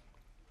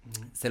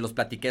 Se los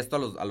platiqué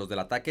esto a los del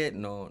ataque,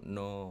 no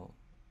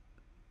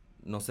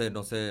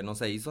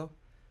se hizo.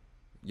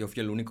 Yo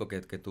fui el único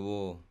que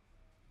tuvo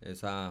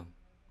esa,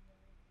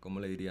 ¿cómo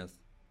le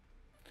dirías?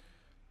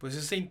 Pues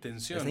esa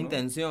intención, Esa ¿no?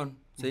 intención,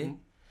 sí.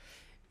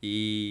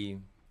 Y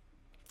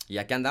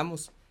aquí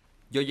andamos.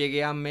 Yo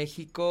llegué a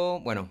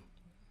México, bueno,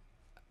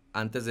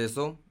 antes de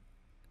eso,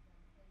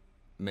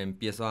 me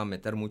empiezo a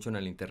meter mucho en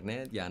el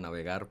internet y a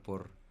navegar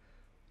por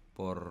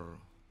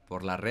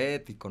la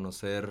red y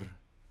conocer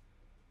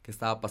qué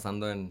estaba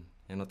pasando en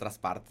otras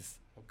partes.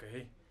 Ok.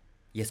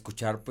 Y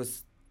escuchar,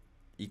 pues,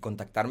 y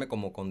contactarme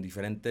como con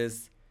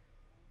diferentes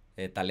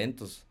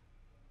talentos.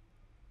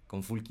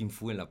 Con Fulkin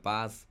Fu en La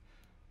Paz,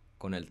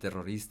 con El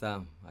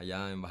Terrorista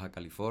allá en Baja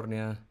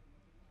California.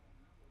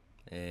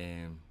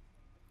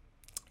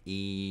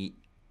 Y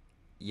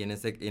en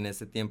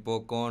ese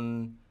tiempo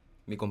con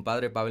mi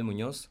compadre Pavel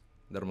Muñoz,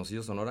 de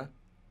Hermosillo, Sonora.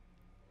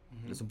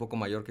 Él es un poco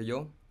mayor que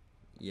yo.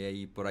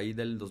 Y por ahí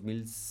del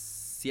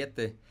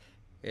 2007,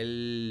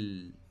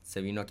 él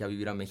se vino aquí a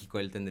vivir a México.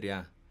 Él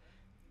tendría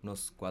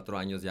unos 4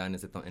 años ya en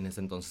ese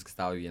entonces que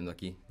estaba viviendo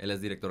aquí. Él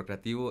es director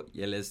creativo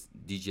y él es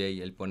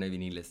DJ, él pone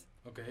viniles.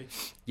 Okay.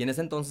 Y en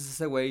ese entonces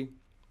ese güey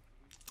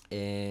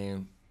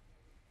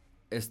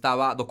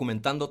estaba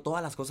documentando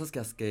todas las cosas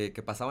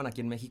que pasaban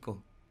aquí en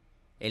México.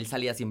 Él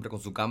salía siempre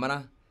con su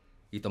cámara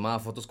y tomaba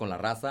fotos con la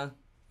raza,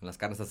 en las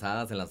carnes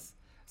asadas, en las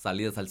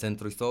salidas al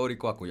centro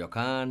histórico, a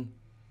Coyoacán,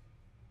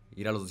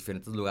 ir a los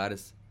diferentes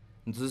lugares.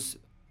 Entonces,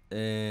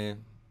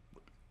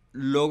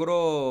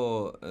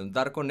 logro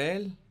dar con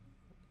él,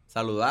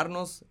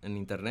 saludarnos en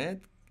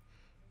internet.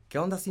 ¿Qué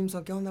onda,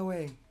 Simpson? ¿Qué onda,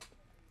 güey?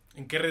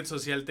 ¿En qué red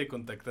social te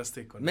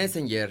contactaste con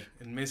Messenger.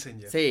 Él? En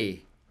Messenger.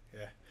 Sí.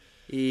 Yeah.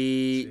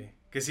 Y... Sí.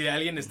 Que si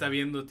alguien está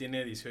viendo,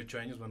 tiene 18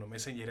 años, bueno,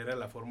 Messenger era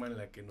la forma en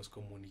la que nos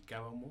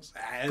comunicábamos.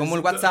 Como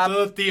el WhatsApp.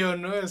 Todo tío,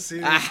 ¿no? Así.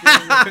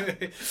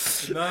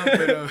 No,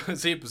 pero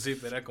sí, pues sí,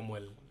 era como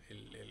el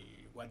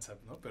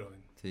WhatsApp, ¿no? Pero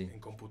en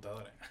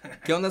computadora.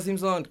 ¿Qué onda,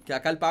 Simpson? Que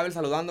acá el Pavel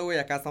saludando, güey.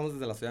 Acá estamos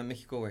desde la Ciudad de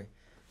México, güey.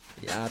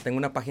 Ya tengo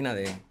una página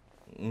de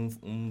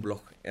un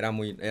blog.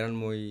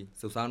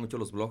 Se usaban mucho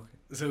los blogs.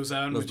 Se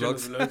usaban mucho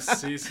los blogs,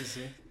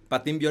 sí.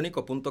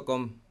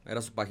 patinbionico.com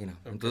era su página.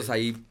 Okay. Entonces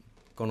ahí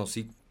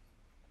conocí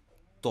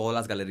todas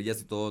las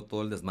galerías y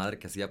todo el desmadre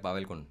que hacía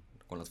Pavel con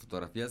las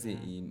fotografías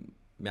y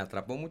me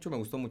atrapó mucho, me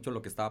gustó mucho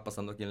lo que estaba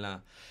pasando aquí en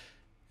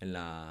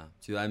la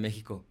Ciudad de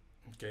México.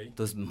 Okay.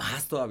 Entonces,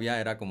 más todavía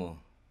era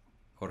como,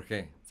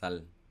 Jorge,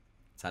 sal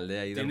de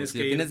ahí. Tienes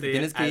que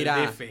tienes que ir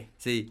a... DF.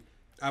 Sí.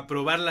 A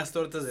probar las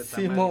tortas de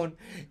tamal. Simón.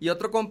 Y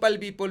otro compa, el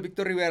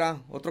Víctor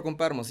Rivera, otro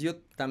compa Hermosillo,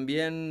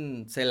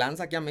 también se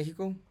lanza aquí a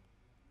México.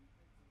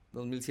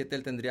 2007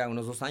 él tendría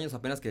unos 2 años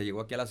apenas que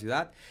llegó aquí a la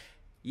ciudad.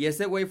 Y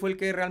ese güey fue el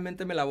que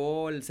realmente me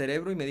lavó el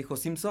cerebro y me dijo,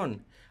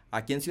 Simpson,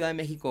 aquí en Ciudad de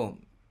México,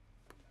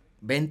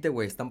 vente,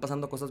 güey, están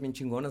pasando cosas bien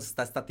chingonas.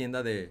 Está esta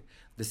tienda de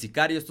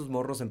Sicario, estos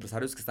morros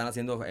empresarios que están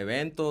haciendo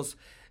eventos.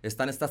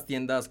 Están estas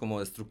tiendas como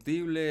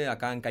Destructible,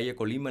 acá en calle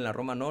Colima, en la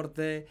Roma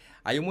Norte.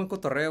 Hay un buen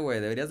cotorreo, güey.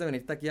 Deberías de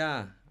venirte aquí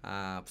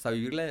pues a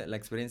vivir la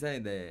experiencia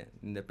de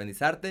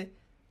independizarte.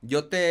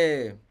 Yo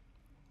te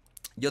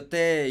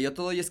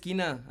doy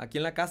esquina aquí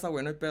en la casa,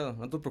 güey, no hay pedo,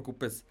 no te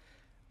preocupes.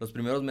 Los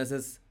primeros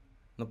meses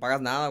no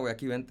pagas nada, güey,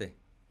 aquí vente.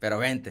 Pero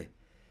vente.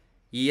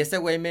 Y ese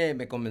güey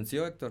me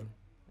convenció, Héctor.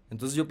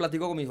 Entonces yo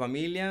platico con mi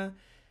familia.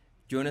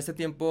 Yo en ese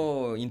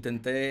tiempo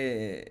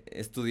intenté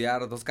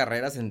estudiar 2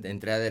 carreras.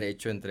 Entré a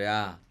Derecho, entré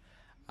a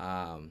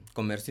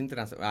comercio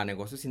a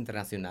negocios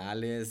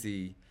internacionales.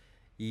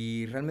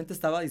 Y realmente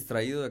estaba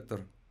distraído,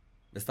 Héctor.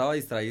 Estaba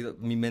distraído.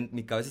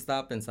 Mi cabeza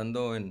estaba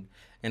pensando en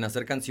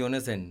hacer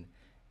canciones,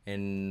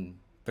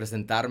 en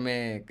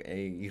presentarme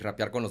y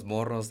rapear con los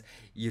morros,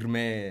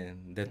 irme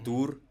de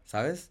tour,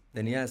 ¿sabes?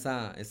 Tenía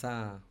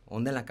esa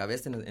onda en la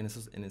cabeza en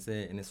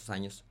esos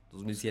años,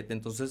 2007.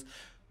 Entonces,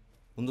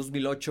 un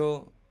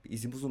 2008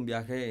 hicimos un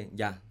viaje,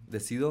 ya,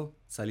 decido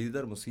salir de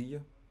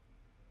Hermosillo,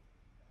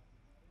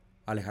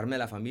 alejarme de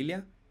la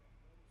familia,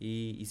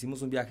 y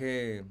hicimos un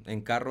viaje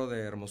en carro de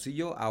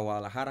Hermosillo a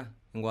Guadalajara.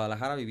 En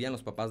Guadalajara vivían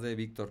los papás de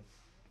Víctor.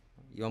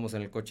 Íbamos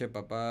en el coche,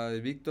 papá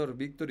de Víctor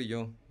y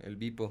yo, el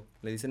Bipo.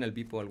 Le dicen el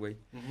Bipo al güey.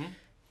 Uh-huh.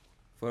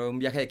 Fue un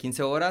viaje de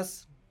 15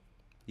 horas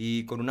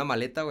y con una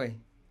maleta, güey.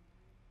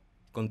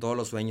 Con todos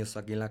los sueños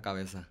aquí en la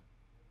cabeza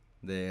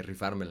de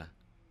rifármela.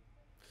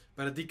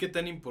 ¿Para ti qué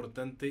tan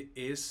importante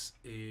es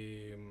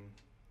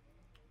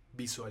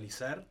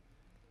visualizar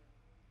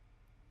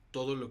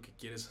todo lo que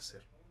quieres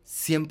hacer?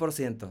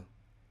 100%.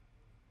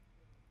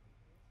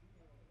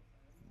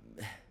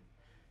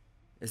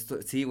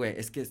 Sí, güey,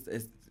 es que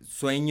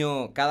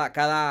sueño,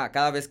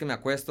 cada vez que me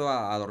acuesto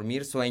a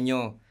dormir,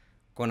 sueño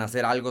con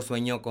hacer algo,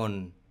 sueño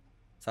con,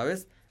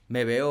 ¿sabes?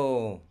 Me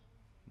veo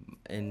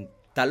en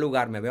tal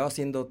lugar, me veo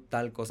haciendo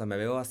tal cosa, me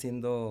veo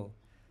haciendo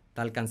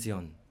tal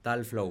canción,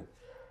 tal flow.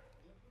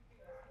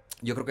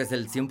 Yo creo que es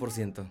el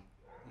 100%. Uh-huh.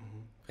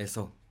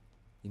 Eso,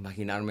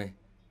 imaginarme,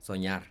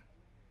 soñar.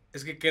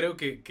 Es que creo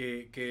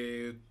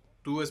que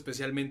tú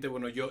especialmente,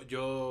 bueno,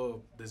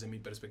 yo desde mi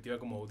perspectiva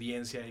como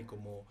audiencia y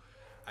como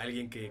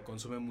alguien que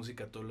consume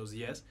música todos los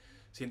días,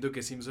 siento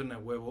que Simpson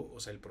Ahuevo, o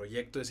sea, el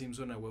proyecto de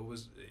Simpson Ahuevo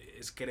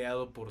es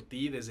creado por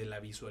ti desde la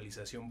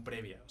visualización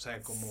previa, o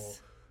sea, como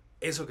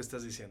eso que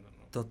estás diciendo,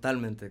 ¿no?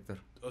 Totalmente,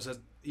 Héctor. O sea,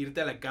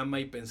 irte a la cama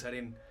y pensar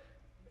en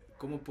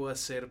cómo puedo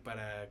hacer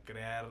para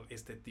crear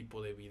este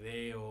tipo de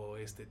video,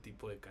 este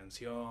tipo de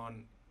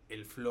canción,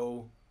 el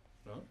flow,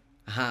 ¿no?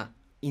 Ajá,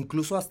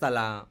 incluso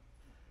hasta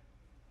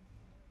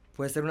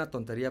puede ser una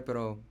tontería,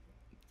 pero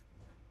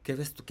 ¿qué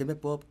ves tú? ¿Qué me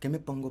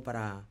pongo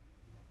para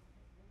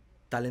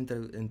tal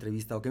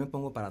entrevista? ¿O qué me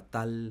pongo para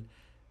tal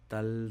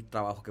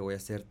trabajo que voy a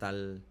hacer,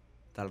 tal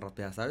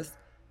rapea, ¿sabes?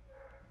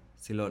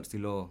 Si lo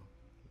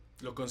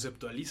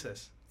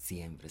conceptualizas.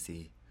 Siempre,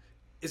 sí.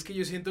 Es que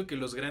yo siento que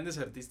los grandes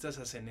artistas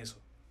hacen eso,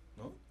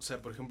 ¿no? O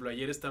sea, por ejemplo,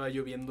 ayer estaba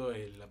yo viendo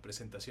la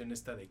presentación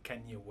esta de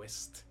Kanye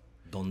West.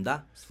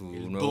 ¿Donda?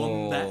 El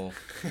Donda.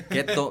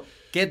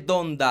 ¿Qué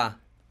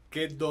Donda?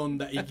 ¿Qué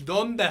Donda? ¿Y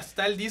dónde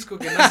está el disco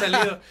que no ha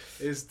salido?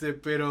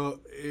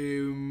 Pero...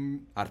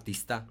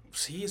 artista.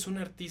 Sí, es un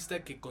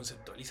artista que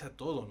conceptualiza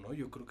todo, ¿no?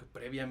 Yo creo que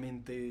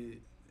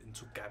previamente en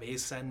su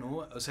cabeza, ¿no?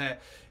 O sea,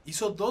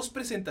 hizo 2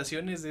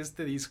 presentaciones de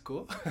este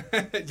disco.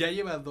 Ya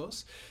lleva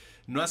 2.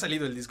 No ha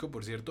salido el disco,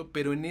 por cierto,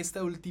 pero en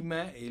esta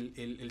última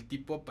el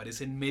tipo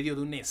aparece en medio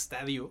de un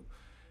estadio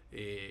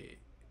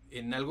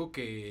en algo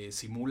que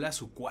simula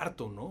su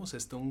cuarto, ¿no? O sea,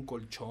 está un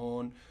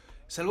colchón.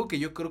 Es algo que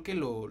yo creo que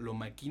lo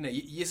maquina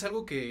y es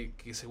algo que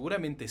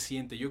seguramente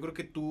siente. Yo creo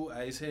que tú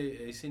a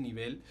ese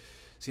nivel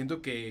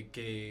siento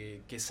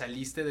que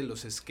saliste de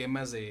los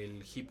esquemas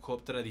del hip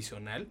hop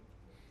tradicional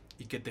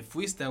y que te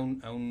fuiste a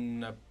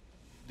una,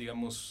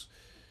 digamos,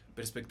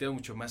 perspectiva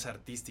mucho más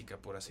artística,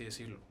 por así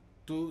decirlo.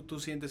 ¿Tú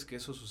sientes que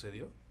eso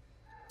sucedió?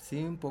 Sí,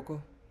 un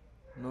poco.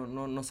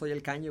 No soy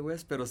el Kanye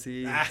West, pero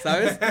sí,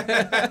 ¿sabes?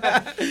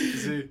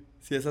 Sí.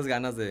 Sí, esas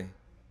ganas de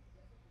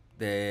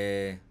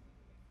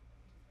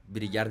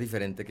brillar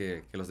diferente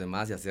que los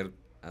demás y hacer...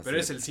 Pero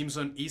eres el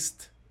Simpson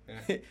East.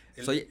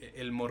 Soy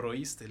el morro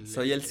East.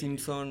 Soy el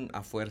Simpson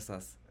a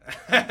fuerzas.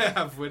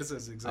 A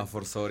fuerzas, exacto. A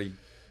forzori.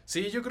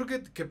 Sí, yo creo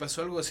que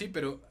pasó algo así,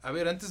 pero a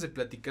ver, antes de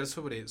platicar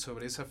sobre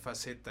esa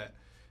faceta,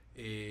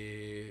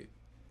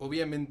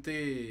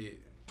 obviamente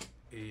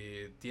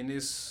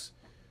tienes,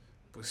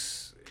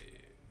 pues,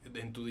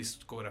 en tu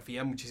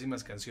discografía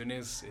muchísimas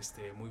canciones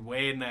muy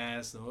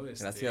buenas, ¿no?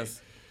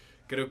 Gracias.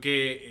 creo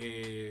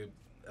que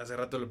hace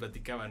rato lo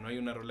platicaba, ¿no? Hay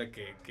una rola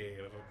que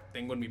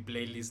tengo en mi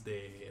playlist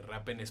de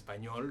rap en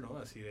español, ¿no?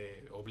 Así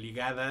de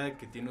obligada,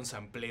 que tiene un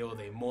sampleo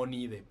de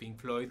Money de Pink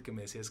Floyd, que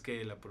me decías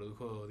que la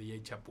produjo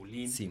DJ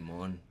Chapulín.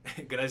 Simón.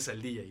 Gracias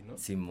al DJ, ¿no?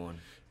 Simón.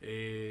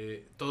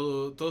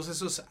 Todos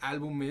esos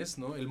álbumes,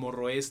 ¿no? El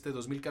Morro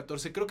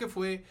 2014, creo que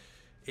fue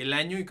el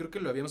año, y creo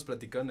que lo habíamos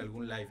platicado en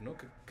algún live, ¿no?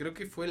 Creo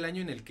que fue el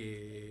año en el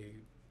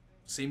que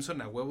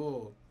Simpson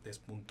Ahuevo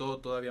despuntó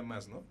todavía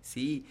más, ¿no?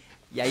 Sí,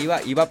 y ahí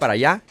iba para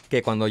allá,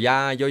 que cuando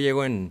ya yo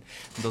llego en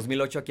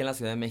 2008 aquí en la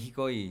Ciudad de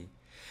México y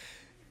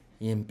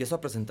empiezo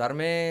a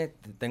presentarme,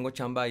 tengo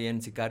chamba ahí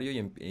en Sicario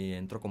y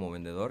entro como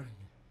vendedor.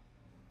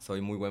 Soy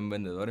muy buen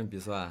vendedor,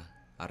 empiezo a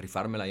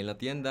rifármela ahí en la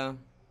tienda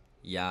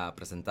y a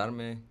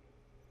presentarme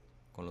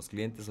con los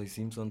clientes. Soy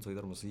Simpson, soy de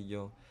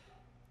Hermosillo.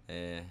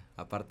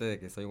 Aparte de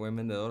que soy buen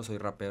vendedor, soy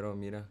rapero,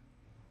 mira.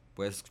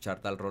 Puedes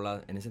escuchar tal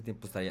rola. En ese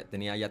tiempo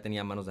ya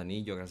tenía manos de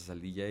anillo gracias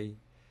al DJ.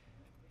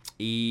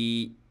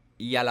 Y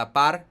a la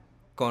par,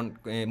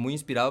 muy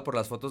inspirado por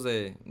las fotos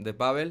de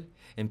Pavel,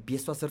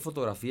 empiezo a hacer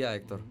fotografía,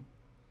 Héctor.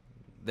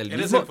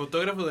 Eres el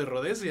fotógrafo de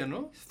Rhodesia,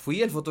 ¿no?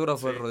 Fui el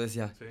fotógrafo de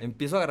Rhodesia. Sí.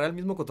 Empiezo a agarrar el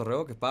mismo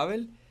cotorreo que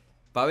Pavel.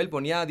 Pavel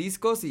ponía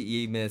discos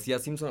y me decía,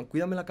 Simpson,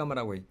 cuídame la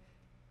cámara, güey.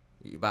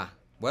 Y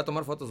voy a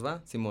tomar fotos,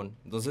 va, Simón.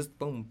 Entonces,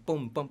 pum,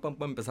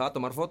 empezaba a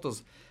tomar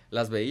fotos.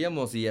 Las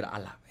veíamos y era, a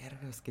la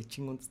verga, es que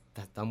chingón,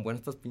 tan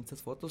buenas estas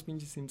pinches fotos,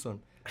 pinche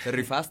Simpson. Te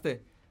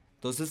rifaste.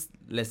 Entonces,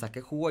 le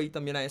saqué jugo ahí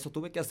también a eso.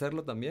 Tuve que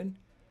hacerlo también.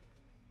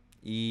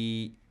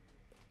 Y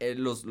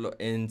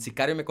en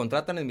Sicario me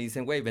contratan y me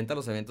dicen, güey, vente a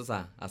los eventos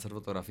a hacer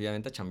fotografía,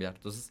 vente a chambear.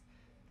 Entonces,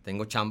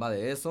 tengo chamba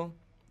de eso.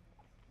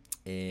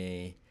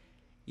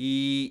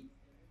 Y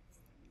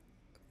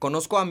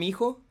conozco a mi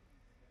hijo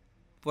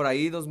por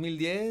ahí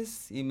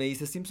 2010 y me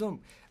dice,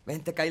 Simpson,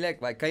 vente, cáile a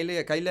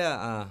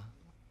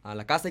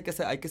la casa,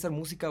 hay que hacer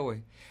música,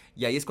 güey.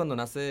 Y ahí es cuando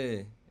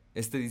nace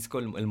este disco,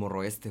 el Morro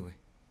güey.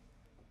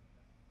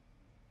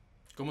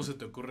 ¿Cómo se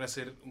te ocurre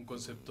hacer un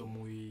concepto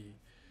muy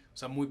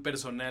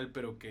personal,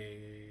 pero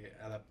que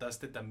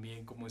adaptaste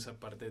también como esa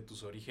parte de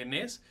tus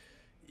orígenes?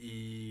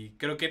 Y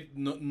creo que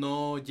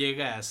no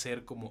llega a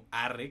ser como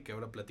Arre, que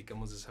ahora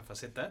platicamos de esa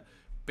faceta,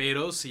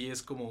 pero sí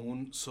es como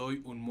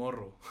soy un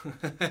morro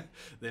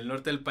del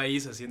norte del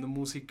país haciendo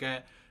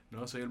música,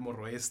 ¿no? Soy el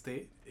morro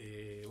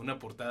una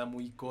portada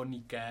muy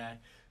icónica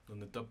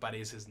donde tú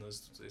apareces, ¿no?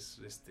 Es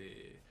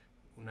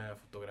una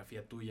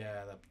fotografía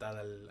tuya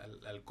adaptada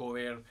al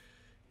cover.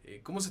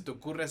 ¿Cómo se te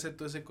ocurre hacer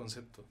todo ese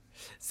concepto?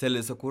 Se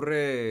les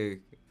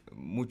ocurre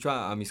mucho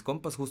a mis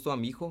compas, justo a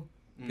mi hijo,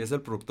 que es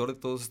el productor de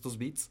todos estos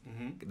beats,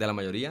 de la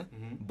mayoría.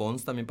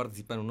 Bones también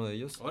participa en uno de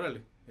ellos.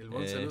 Órale, el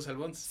Bones, saludos al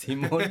Bones.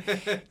 Simón.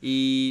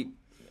 Y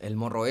el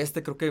Morro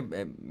creo que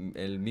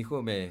mi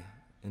hijo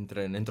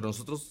entre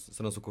nosotros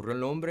se nos ocurrió el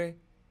nombre.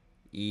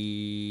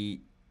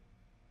 Y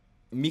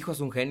mi hijo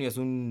es un genio, es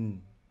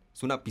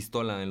una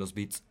pistola en los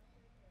beats.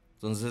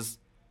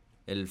 Entonces,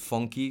 el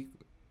funky,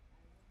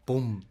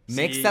 ¡pum! Sí.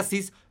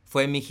 Mextasis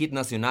fue mi hit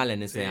nacional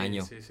en ese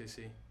año. Sí.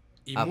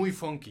 Y muy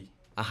funky.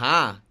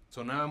 Ajá.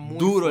 Sonaba muy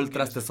duro funky el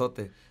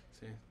trastezote.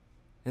 Sí.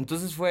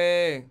 Entonces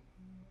fue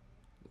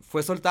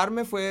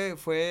soltarme,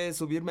 fue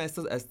subirme a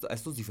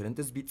estos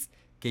diferentes beats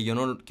que yo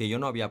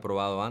no había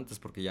probado antes,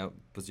 porque ya,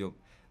 pues yo,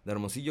 de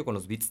Hermosillo, con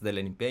los beats de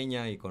Lenin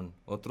Peña y con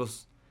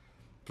otros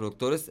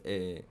productores,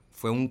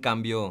 fue un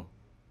cambio.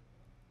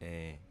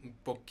 Un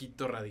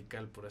poquito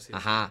radical, por así decirlo.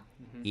 Ajá.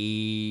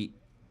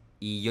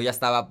 Y yo ya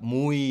estaba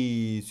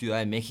muy Ciudad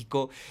de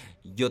México.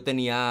 Yo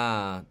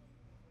tenía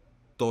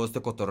todo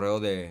este cotorreo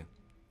de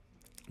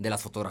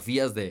las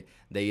fotografías, de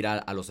ir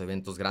a los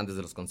eventos grandes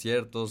de los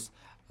conciertos,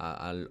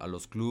 a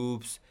los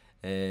clubs,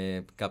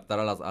 captar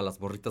a las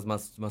morritas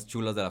más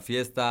chulas de la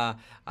fiesta,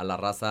 a la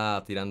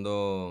raza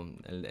tirando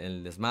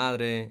el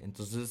desmadre.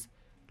 Entonces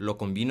lo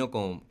combino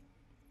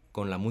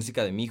con la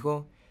música de mi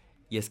hijo,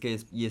 y es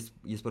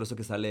por eso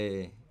que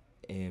sale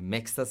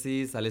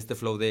Mextasis, sale este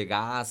flow de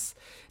gas,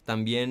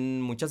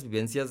 también muchas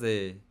vivencias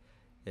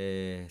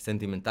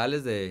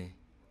sentimentales de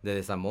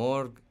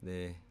desamor,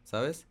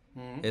 ¿sabes?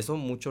 Eso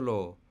mucho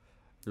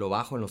lo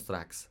bajo en los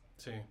tracks.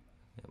 Sí.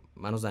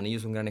 Manos de Anillo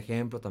es un gran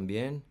ejemplo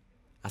también.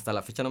 Hasta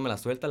la fecha no me la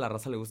suelta, a la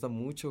raza le gusta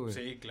mucho, güey.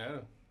 Sí,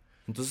 claro.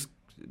 Entonces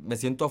me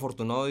siento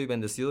afortunado y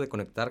bendecido de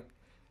conectar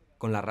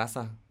con la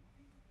raza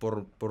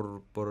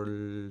por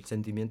el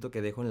sentimiento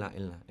que dejo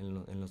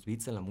en los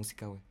beats, en la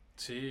música, güey.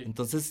 Sí.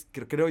 Entonces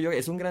creo yo,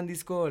 es un gran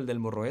disco el del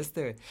Morro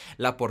güey.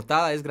 La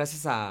portada es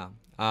gracias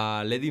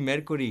a Lady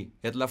Mercury,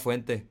 Ed La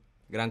Fuente,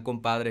 gran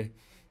compadre.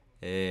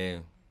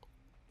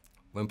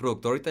 Buen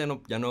productor, ahorita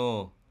ya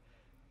no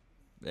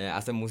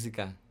hace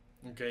música.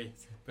 Ok,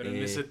 pero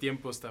en ese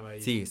tiempo estaba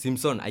ahí. Sí,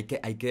 Simpson, hay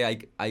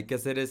que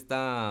hacer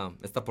esta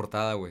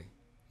portada, güey.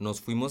 Nos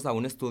fuimos a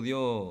un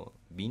estudio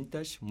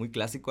vintage, muy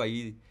clásico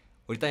ahí.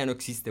 Ahorita ya no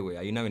existe, güey.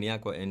 Hay una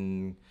avenida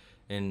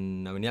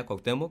en Avenida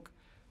Cuauhtémoc.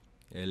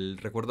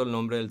 Recuerdo el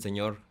nombre del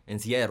señor en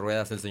silla de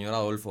ruedas, el señor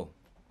Adolfo.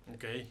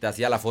 Ok. Te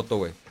hacía la foto,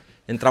 güey.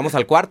 Entramos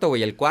al cuarto,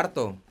 güey. El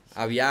cuarto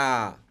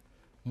había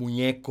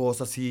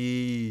muñecos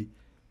así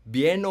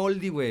bien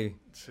oldie, güey.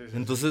 Sí.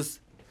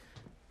 Entonces,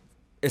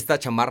 esta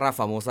chamarra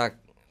famosa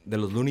de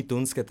los Looney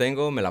Tunes que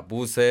tengo, me la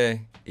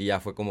puse y ya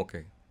fue como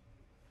que...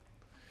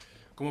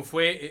 Como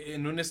fue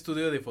en un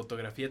estudio de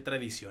fotografía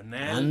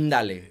tradicional.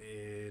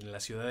 Ándale. En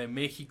la Ciudad de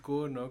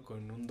México, ¿no?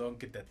 Con un don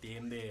que te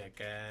atiende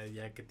acá,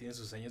 ya que tiene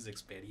sus años de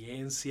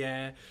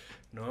experiencia,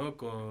 ¿no?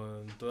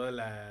 Con toda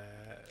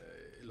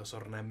los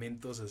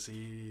ornamentos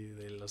así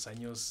de los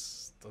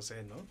años, no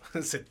sé, ¿no?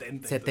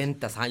 70.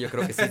 70, yo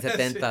creo que sí,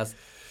 70.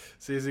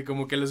 Sí,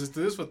 como que los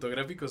estudios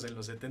fotográficos en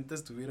los 70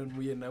 estuvieron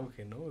muy en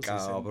auge, ¿no?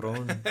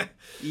 Cabrón.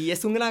 Y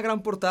es una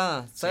gran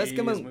portada. ¿Sabes Sí,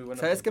 qué es muy buena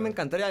 ¿sabes qué me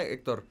portada. encantaría,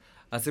 Héctor?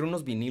 Hacer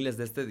unos viniles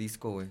de este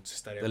disco, güey.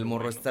 Del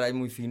morro bueno. trae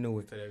muy fino,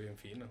 güey. Estaría bien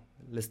fino.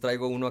 Les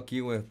traigo uno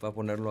aquí, güey, para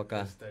ponerlo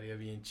acá. Estaría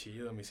bien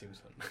chido, mi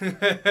Simpson.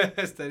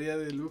 Estaría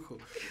de lujo.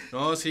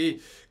 No,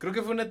 sí. Creo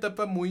que fue una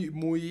etapa muy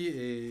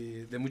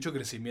de mucho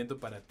crecimiento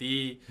para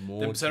ti.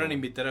 Mucho. Te empezaron a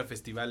invitar a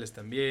festivales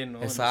también,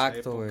 ¿no? Exacto,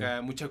 en esa época,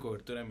 güey. mucha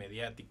cobertura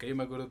mediática. Yo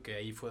me acuerdo que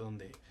ahí fue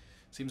donde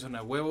Simpson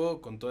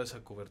Ahuevo, con toda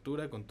esa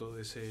cobertura, con todo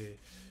ese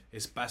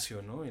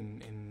espacio, ¿no?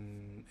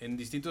 En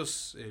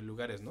distintos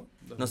lugares, ¿no?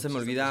 No se me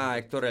olvida,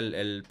 Héctor,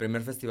 el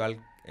primer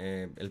festival,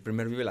 el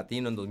primer Vive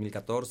Latino en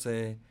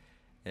 2014.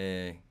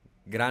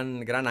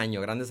 Gran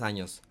año, grandes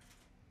años.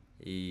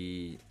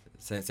 Y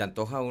se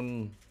antoja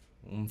un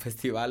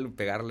festival,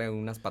 pegarle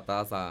unas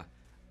patadas a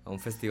un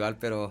festival,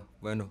 pero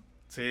bueno.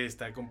 Sí,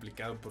 está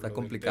complicado por está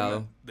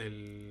complicado.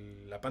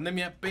 De la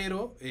pandemia,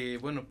 pero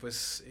bueno,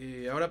 pues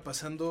ahora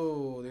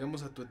pasando,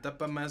 digamos, a tu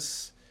etapa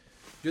más,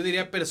 yo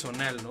diría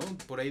personal, ¿no?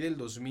 Por ahí del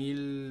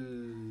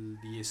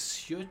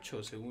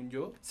 2018, según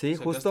yo. Sí,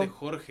 justo.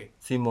 Jorge.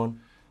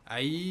 Simón.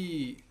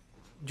 Ahí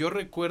yo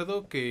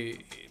recuerdo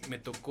que me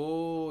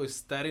tocó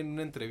estar en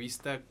una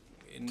entrevista,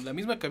 en la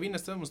misma cabina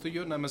estábamos tú y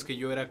yo, nada más que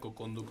yo era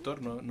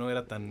coconductor, no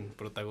era tan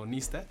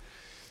protagonista.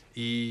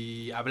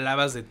 Y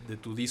hablabas de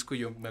tu disco,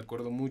 yo me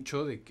acuerdo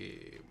mucho de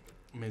que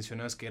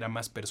mencionabas que era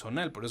más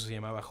personal, por eso se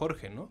llamaba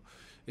Jorge, ¿no?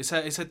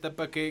 Esa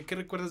etapa, ¿qué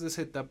recuerdas de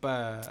esa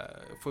etapa?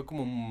 ¿Fue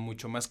como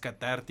mucho más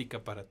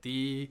catártica para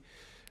ti?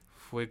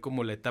 ¿Fue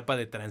como la etapa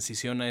de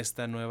transición a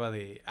esta nueva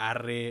de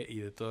Arre y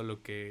de todo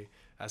lo que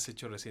has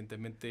hecho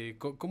recientemente?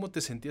 ¿Cómo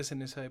te sentías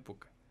en esa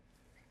época?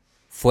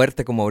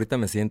 Fuerte como ahorita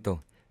me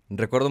siento.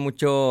 Recuerdo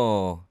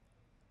mucho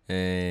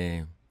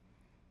Jaque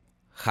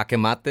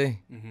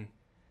Mate. Uh-huh.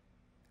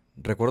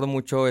 Recuerdo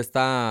mucho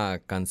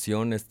esta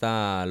canción,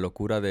 esta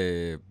locura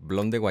de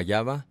Blonde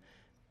Guayaba.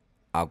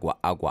 Agua,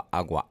 agua,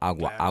 agua,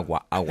 agua, Claro.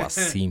 agua, agua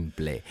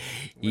simple.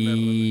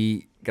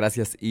 Y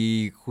gracias.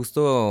 Y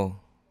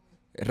justo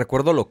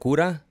recuerdo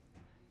locura,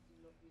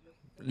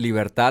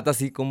 libertad,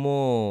 así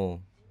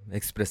como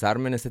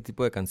expresarme en este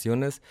tipo de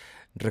canciones.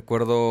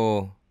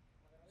 Recuerdo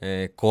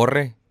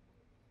Corre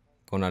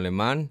con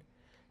Alemán.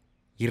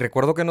 Y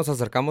recuerdo que nos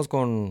acercamos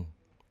con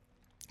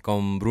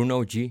Bruno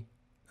G.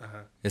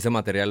 Ajá. Ese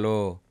material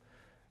lo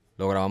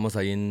grabamos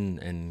ahí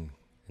en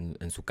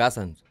su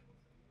casa,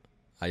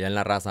 allá en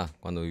La Raza,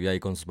 cuando vivía ahí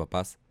con sus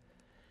papás.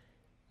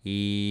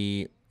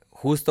 Y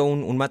justo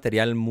un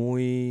material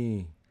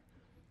muy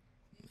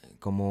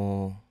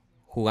como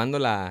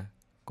jugándola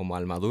como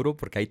al maduro,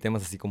 porque hay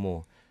temas así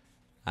como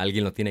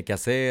Alguien lo tiene que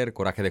hacer,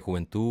 Coraje de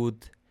juventud,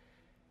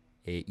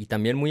 y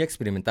también muy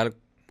experimental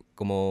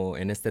como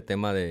en este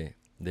tema de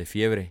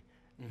Fiebre.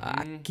 Uh-huh.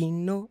 Aquí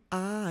no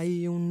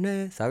hay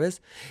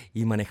 ¿sabes?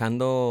 Y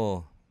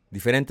manejando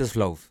diferentes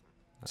flows.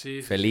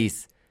 Sí,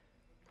 feliz.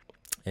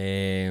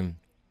 Sí.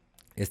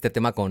 Este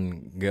tema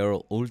con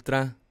Girl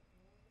Ultra,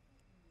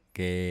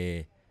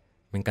 que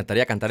me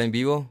encantaría cantar en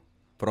vivo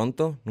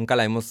pronto. Nunca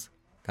la hemos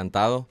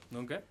cantado.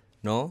 ¿Nunca?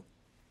 No.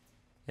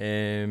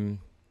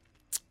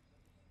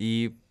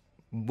 Y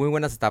muy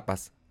buenas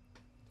etapas.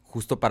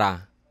 Justo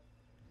para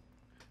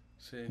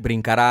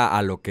brincar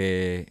a lo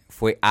que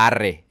fue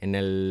Arre en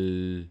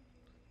el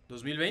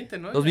 2020,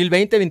 ¿no?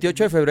 2020,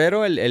 28 de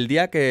febrero, el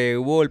día que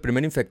hubo el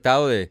primer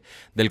infectado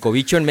del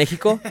cobicho en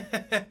México.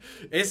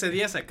 Ese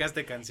día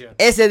sacaste canción.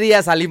 Ese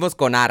día salimos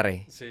con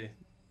Arre. Sí.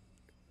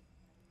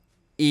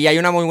 Y hay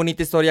una muy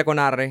bonita historia con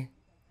Arre,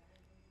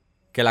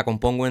 que la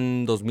compongo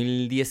en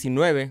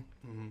 2019.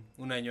 Uh-huh.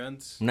 Un año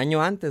antes. Un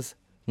año antes.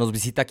 Nos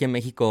visita aquí en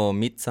México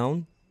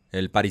Midsound,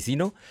 el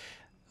parisino,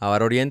 a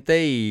Bar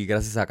Oriente, y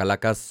gracias a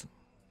Calacas,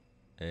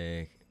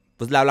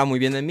 pues le habla muy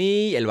bien de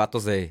mí, el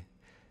vato se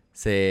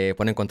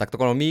pone en contacto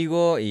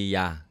conmigo y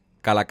ya.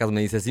 Calacas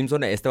me dice,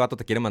 Simpson, este vato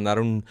te quiere mandar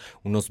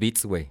unos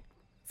beats, güey.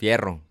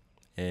 Fierro.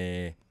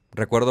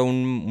 Recuerdo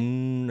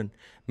un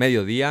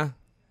mediodía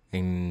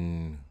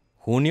en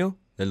junio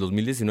del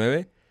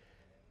 2019.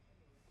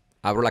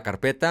 Abro la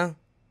carpeta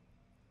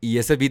y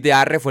ese beat de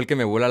Arre fue el que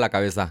me vuela la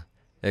cabeza,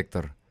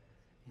 Héctor.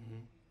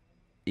 Uh-huh.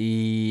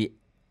 Y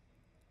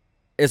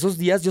esos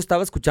días yo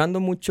estaba escuchando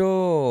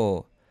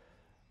mucho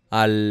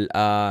al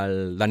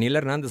Daniel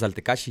Hernández, al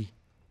Tekashi.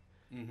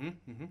 Uh-huh,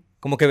 uh-huh.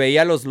 Como que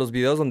veía los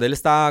videos donde él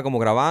estaba como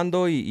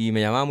grabando y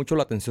me llamaba mucho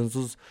la atención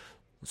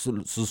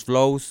sus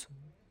flows.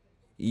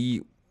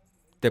 Y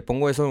te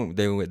pongo eso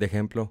de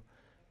ejemplo.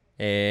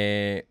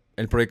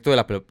 El proyecto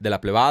de la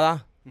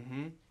plebada.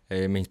 Uh-huh.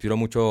 Me inspiró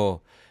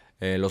mucho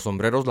los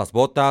sombreros, las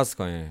botas,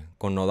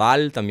 con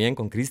Nodal también,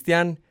 con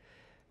Christian,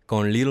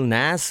 con Lil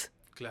Nas.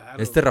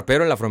 Claro. Este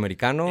rapero, el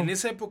afroamericano. En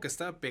esa época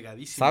estaba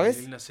pegadísimo. ¿Sabes?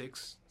 Lil Nas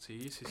X.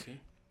 Sí.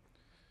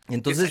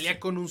 Entonces, que salía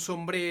con un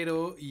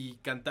sombrero y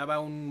cantaba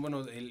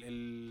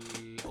el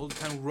Old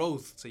Town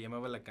Road se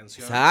llamaba la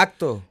canción.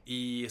 Exacto.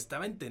 Y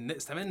estaba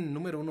en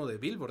número 1 de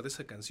Billboard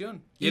esa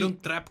canción. Y era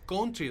un trap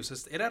country, o sea,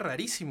 era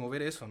rarísimo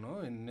ver eso,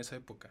 ¿no? En esa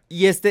época.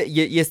 Y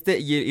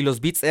los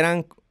beats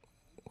eran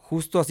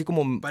justo así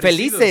como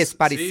felices,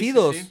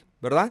 parecidos, sí.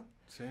 ¿Verdad?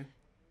 Sí.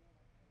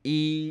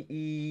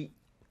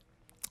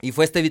 Y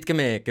fue este beat que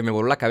me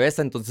voló la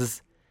cabeza,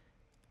 entonces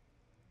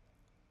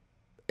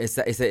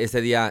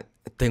ese día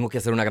tengo que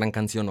hacer una gran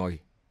canción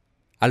hoy.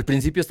 Al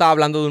principio estaba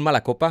hablando de un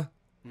malacopa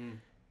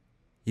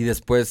y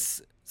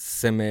después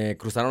se me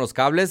cruzaron los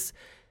cables,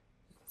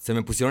 se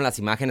me pusieron las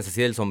imágenes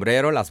así del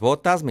sombrero, las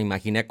botas, me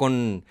imaginé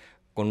con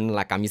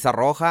la camisa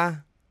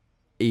roja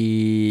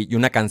y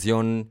una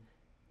canción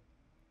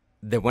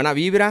de buena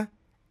vibra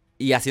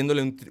y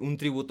haciéndole un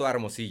tributo a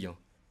Hermosillo,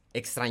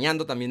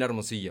 extrañando también a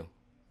Hermosillo.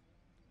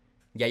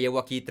 Ya llevo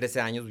aquí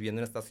 13 años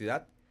viviendo en esta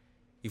ciudad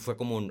y fue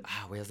como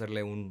voy a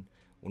hacerle un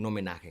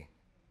homenaje.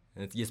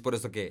 Y es por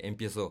eso que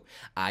empiezo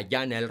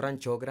allá en el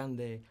rancho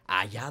grande,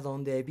 allá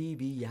donde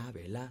vivía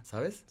Vela,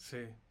 ¿sabes? Sí.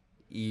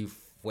 Y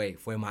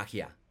fue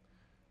magia.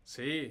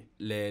 Sí.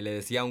 Le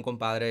decía a un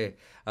compadre,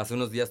 hace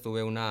unos días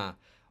tuve una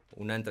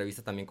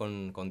entrevista también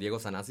con Diego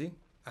Sanasi.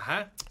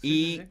 Ajá.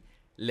 Sí.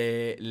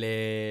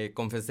 Le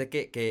confesé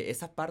que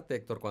esa parte,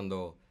 Héctor,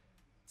 cuando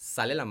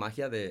sale la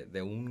magia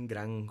de un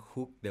gran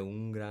hook, de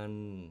un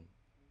gran...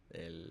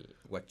 el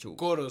guachú.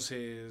 Coro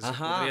se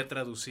podría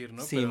traducir,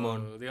 ¿no?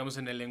 Simón. Pero digamos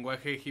en el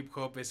lenguaje hip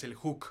hop es el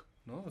hook,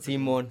 ¿no? O sea,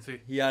 Simón. Sí.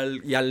 Y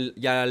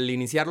al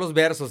iniciar los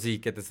versos y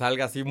que te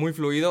salga así muy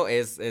fluido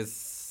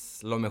es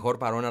lo mejor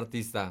para un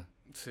artista.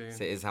 Sí.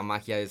 Esa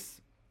magia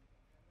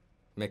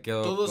me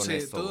quedo con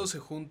eso. Todo se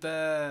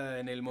junta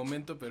en el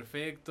momento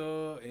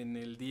perfecto, en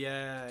el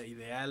día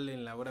ideal,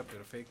 en la hora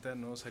perfecta,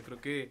 ¿no? O sea, creo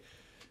que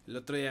el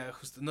otro día,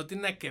 justo, no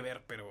tiene nada que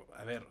ver, pero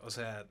a ver, o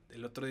sea,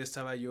 el otro día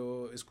estaba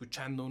yo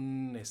escuchando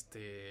un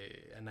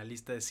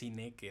analista de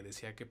cine que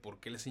decía que ¿por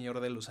qué El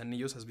Señor de los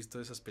Anillos? ¿Has visto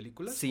esas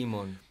películas?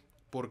 Simón.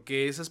 ¿Por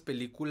qué esas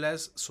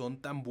películas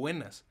son tan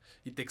buenas?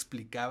 Y te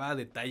explicaba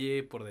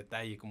detalle por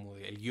detalle, como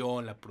el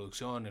guión, la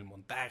producción, el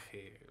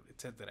montaje,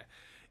 etcétera.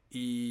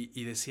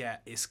 Y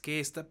decía, es que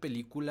esta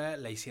película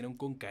la hicieron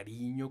con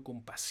cariño,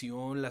 con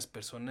pasión, las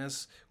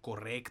personas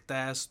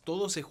correctas,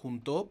 todo se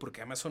juntó, porque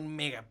además son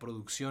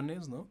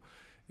megaproducciones, ¿no?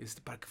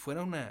 Para que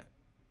fuera una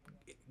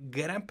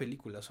gran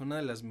película, es una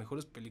de las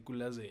mejores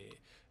películas de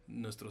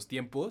nuestros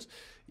tiempos,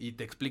 y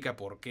te explica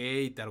por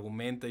qué, y te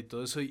argumenta y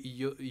todo eso, y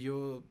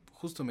yo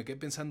justo me quedé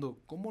pensando,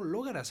 ¿cómo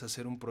logras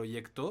hacer un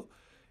proyecto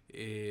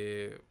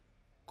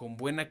con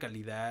buena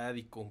calidad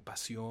y con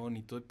pasión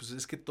y todo? Pues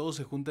es que todo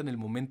se junta en el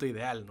momento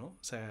ideal, ¿no? O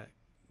sea,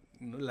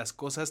 ¿no? Las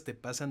cosas te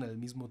pasan al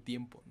mismo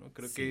tiempo, ¿no?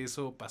 Creo que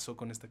eso pasó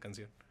con esta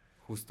canción.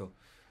 Justo.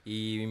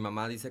 Y mi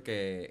mamá dice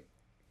que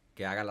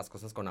haga las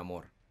cosas con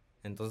amor.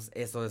 Entonces,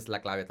 eso es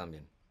la clave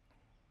también.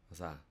 O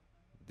sea,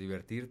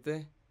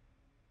 divertirte,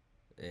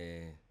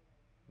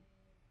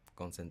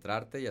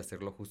 concentrarte y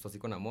hacerlo justo así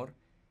con amor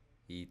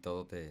y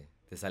todo te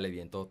sale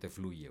bien, todo te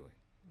fluye, güey.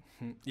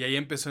 Y ahí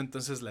empezó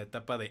entonces la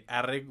etapa de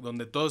Arre,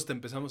 donde todos te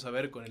empezamos a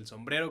ver con el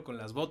sombrero, con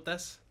las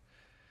botas.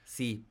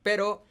 Sí,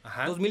 pero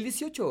Ajá.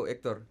 2018,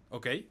 Héctor.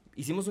 Ok.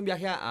 Hicimos un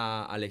viaje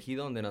al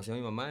Ejido, donde nació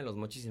mi mamá, en Los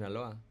Mochis,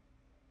 Sinaloa.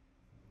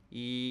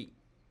 Y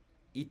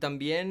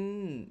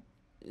también,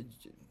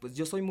 pues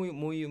yo soy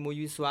muy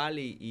visual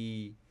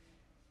y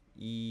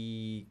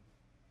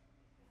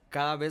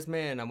cada vez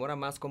me enamora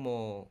más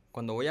como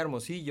cuando voy a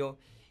Hermosillo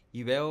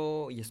y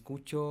veo y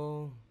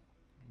escucho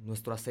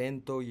nuestro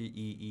acento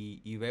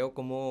y veo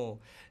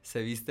cómo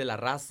se viste la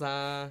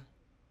raza,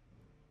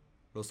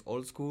 los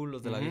old school,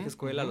 los de la vieja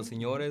escuela, los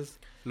señores.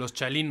 Los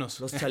chalinos.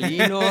 Los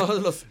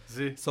chalinos, los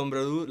sí.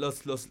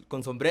 los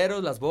con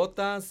sombreros, las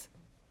botas.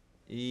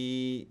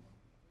 Y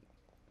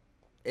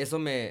eso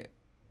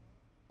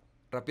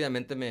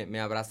rápidamente me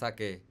abraza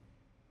que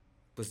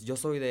pues yo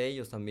soy de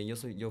ellos también,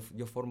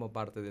 yo formo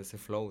parte de ese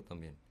flow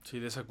también. Sí,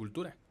 de esa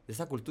cultura. De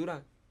esa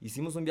cultura.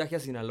 Hicimos un viaje a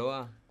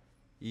Sinaloa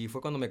y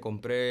fue cuando me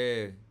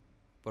compré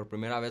por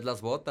primera vez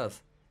las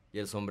botas y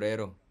el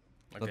sombrero.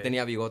 Okay. No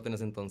tenía bigote en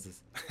ese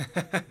entonces.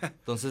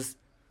 Entonces,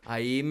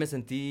 ahí me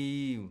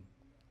sentí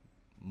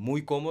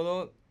muy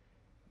cómodo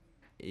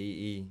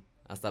y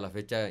hasta la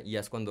fecha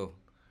ya es cuando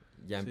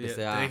ya empecé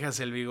te dejas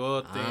el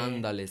bigote.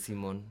 Ándale,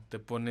 Simón. Te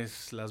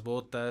pones las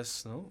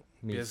botas, ¿no?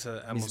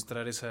 Empiezas a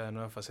mostrar esa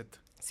nueva faceta.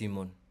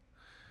 Simón.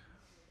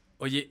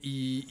 Oye,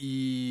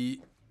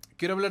 y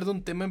quiero hablar de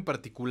un tema en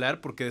particular,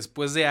 porque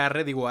después de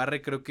Arre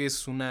creo que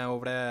es una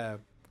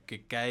obra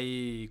que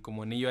cae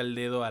como anillo al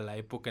dedo a la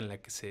época en la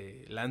que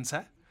se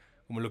lanza,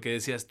 como lo que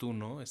decías tú,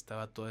 ¿no?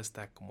 Estaba toda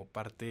esta como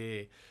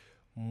parte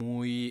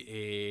muy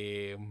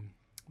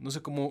no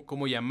sé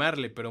cómo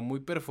llamarle, pero muy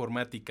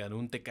performática, ¿no?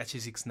 Un Tekashi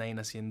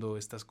 69 haciendo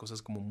estas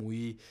cosas como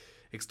muy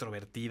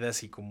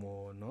extrovertidas y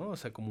como, ¿no? O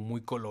sea, como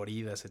muy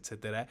coloridas,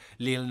 etcétera.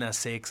 Lil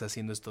Nas X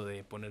haciendo esto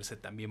de ponerse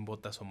también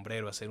bota,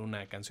 sombrero, hacer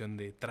una canción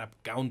de trap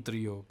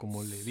country o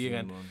como le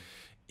digan. Simón.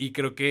 Y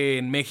creo que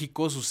en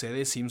México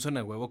sucede Simpson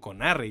Ahuevo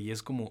con Arre y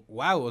es como,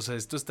 wow, o sea,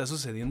 esto está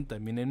sucediendo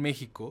también en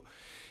México.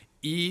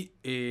 Y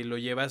lo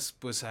llevas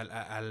pues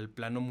al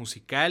plano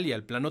musical y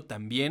al plano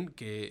también,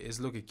 que es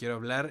lo que quiero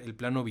hablar, el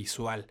plano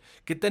visual.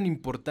 ¿Qué tan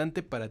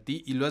importante para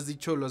ti? Y lo has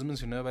dicho, lo has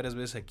mencionado varias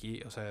veces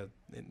aquí, o sea,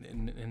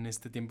 en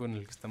este tiempo en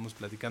el que estamos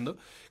platicando.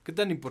 ¿Qué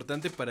tan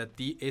importante para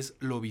ti es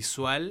lo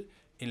visual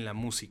en la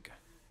música?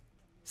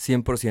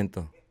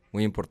 100%,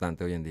 muy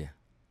importante hoy en día,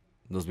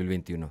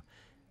 2021.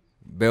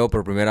 Veo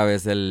por primera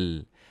vez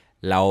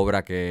la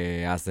obra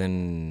que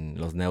hacen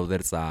los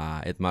Neuders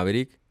a Ed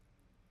Maverick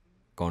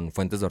con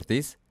Fuentes de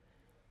Ortiz.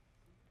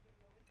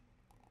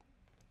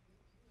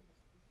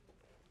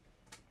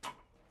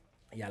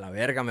 Y a la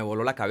verga, me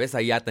voló la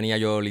cabeza. Y ya tenía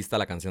yo lista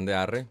la canción de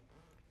Arre.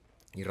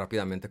 Y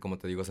rápidamente, como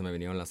te digo, se me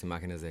vinieron las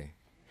imágenes de...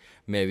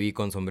 Me vi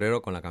con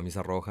sombrero, con la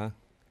camisa roja,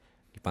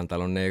 el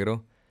pantalón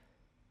negro.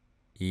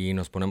 Y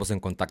nos ponemos en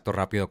contacto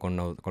rápido con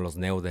los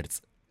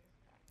Neuders.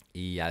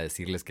 Y a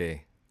decirles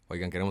que,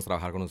 oigan, queremos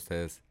trabajar con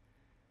ustedes.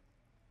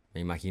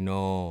 Me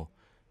imagino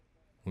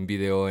un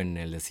video en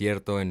el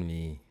desierto, en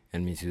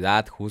mi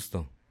ciudad,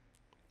 justo.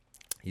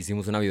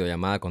 Hicimos una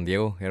videollamada con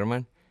Diego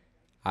Herman.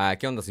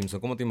 ¿Qué onda, Simpson?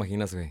 ¿Cómo te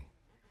imaginas, güey?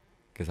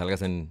 Que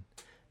salgas en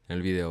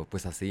el video.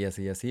 Pues así.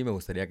 Me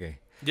gustaría que...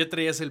 Ya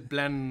traías el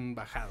plan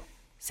bajado.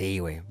 Sí,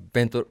 güey.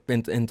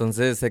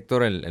 Entonces,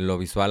 Héctor, lo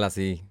visual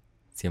así,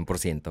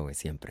 100%, güey.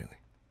 Siempre, güey.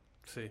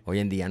 Sí. Hoy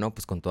en día, ¿no?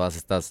 Pues con todas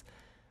estas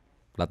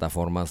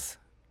plataformas,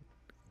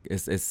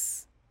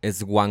 es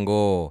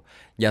guango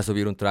ya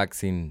subir un track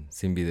sin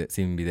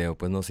video,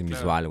 pues no, sin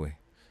claro. Visual, güey.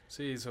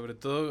 Sí, sobre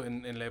todo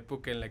en la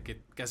época en la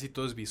que casi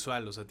todo es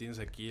visual, o sea, tienes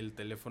aquí el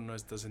teléfono,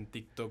 estás en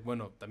TikTok,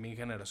 bueno, también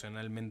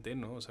generacionalmente,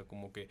 ¿no? O sea,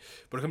 como que,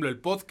 por ejemplo, el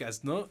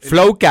podcast, ¿no?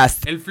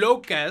 Flowcast. El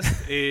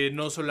Flowcast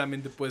no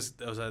solamente, pues,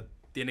 o sea,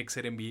 tiene que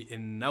ser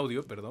en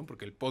audio, perdón,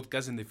 porque el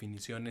podcast en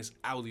definición es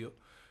audio,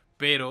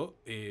 pero,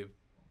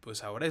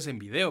 pues ahora es en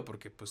video,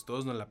 porque pues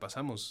todos nos la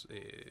pasamos,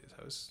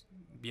 ¿sabes?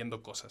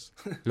 Viendo cosas.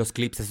 Los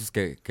clips esos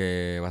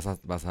que vas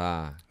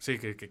a sí,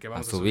 que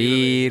vamos a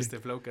subir. Este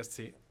Flowcast,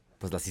 sí.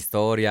 Pues las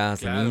historias,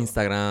 claro, en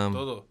Instagram.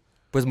 Todo.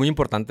 Pues muy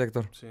importante,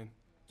 Héctor. Sí.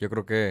 Yo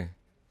creo que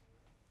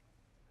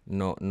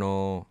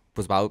no,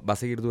 pues va a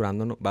seguir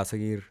durando, ¿no? Va a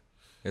seguir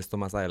esto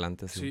más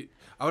adelante. Sí.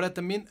 Ahora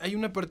también hay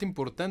una parte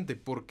importante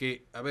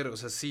porque, a ver, o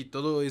sea, sí,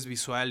 todo es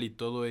visual y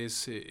todo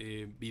es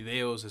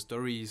videos,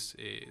 stories,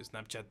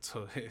 Snapchats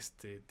o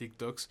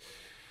TikToks,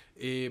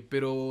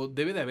 pero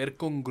debe de haber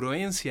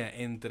congruencia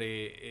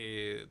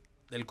entre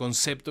el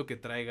concepto que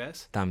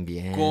traigas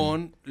también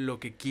con lo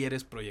que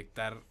quieres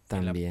proyectar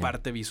también en la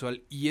parte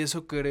visual. Y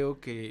eso creo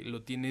que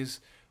lo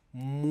tienes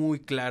muy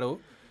claro,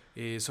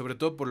 sobre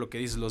todo por lo que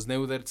dices, los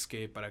Neuders,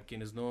 que para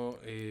quienes no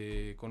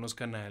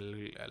conozcan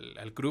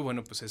al crew,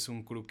 bueno, pues es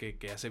un crew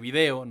que hace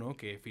video, ¿no?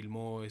 Que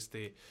filmó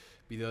este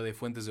video de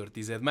Fuentes de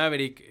Ortiz de Ed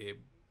Maverick,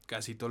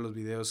 casi todos los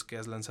videos que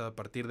has lanzado a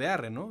partir de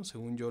Arre, ¿no?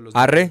 Según yo, los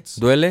Arre, Neuders.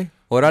 Duele,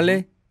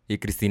 Órale... Y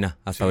Cristina,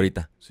 hasta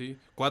ahorita. Sí,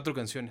 4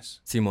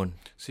 canciones. Simón.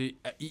 Sí,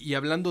 y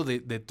hablando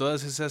de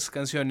todas esas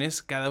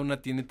canciones, cada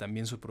una tiene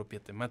también su propia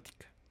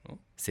temática, ¿no?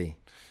 Sí.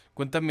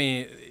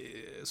 Cuéntame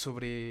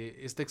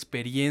sobre esta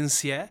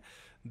experiencia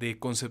de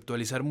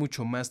conceptualizar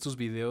mucho más tus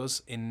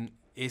videos en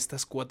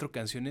estas 4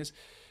 canciones,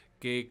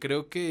 que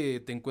creo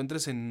que te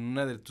encuentras en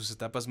una de tus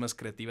etapas más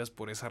creativas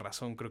por esa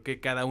razón. Creo que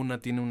cada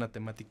una tiene una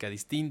temática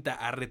distinta.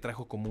 Arre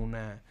trajo como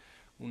una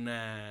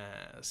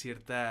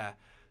cierta,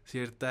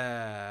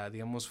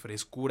 digamos,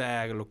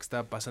 frescura a lo que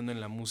estaba pasando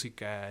en la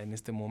música en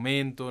este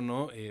momento,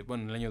 ¿no?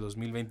 Bueno, en el año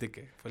 2020,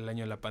 que fue el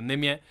año de la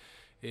pandemia.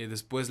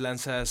 Después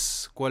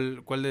lanzas...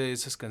 ¿Cuál de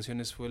esas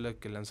canciones fue la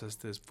que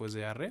lanzaste después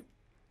de Arre?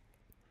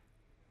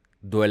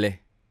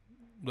 Duele.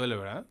 Duele,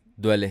 ¿verdad?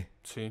 Duele.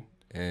 Sí.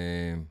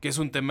 Que es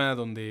un tema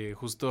donde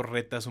justo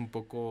retas un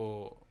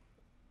poco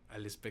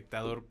al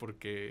espectador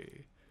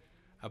porque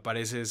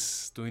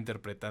apareces tú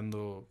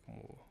interpretando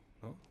como...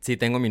 ¿no? Sí,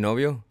 tengo mi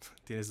novio.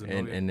 Tienes tu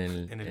novio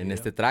en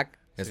este track.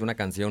 Sí. Es una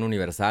canción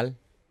universal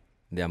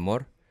de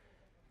amor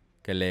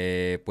que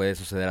le puede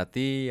suceder a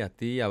ti,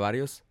 a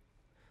varios.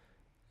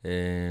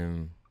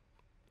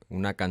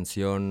 Una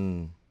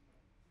canción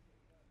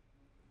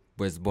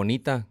pues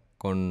bonita,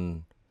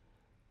 con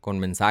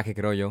mensaje,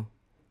 creo yo.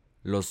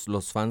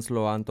 Los fans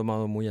lo han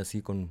tomado muy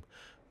así, con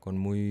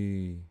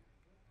muy...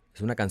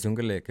 Es una canción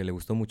que le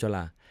gustó mucho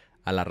a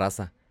la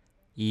raza.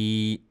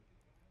 Y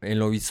en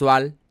lo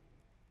visual,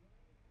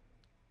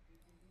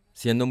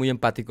 siendo muy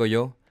empático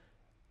yo,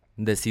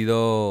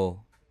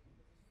 decido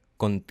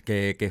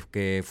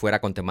que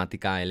fuera con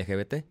temática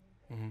LGBT.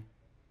 Uh-huh.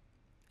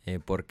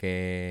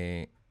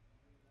 Porque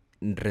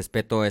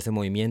respeto ese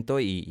movimiento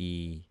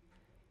y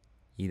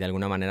de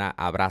alguna manera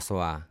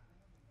abrazo a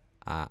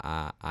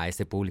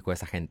ese público, a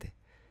esa gente.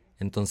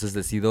 Entonces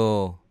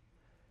decido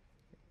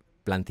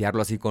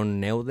plantearlo así con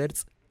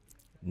Neuders.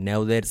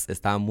 Neuders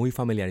estaba muy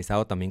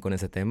familiarizado también con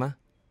ese tema.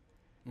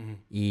 Uh-huh.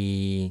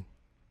 Y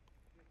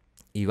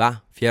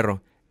va,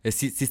 fierro.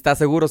 Si estás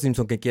seguro,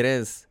 Simpson, que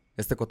quieres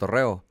este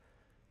cotorreo,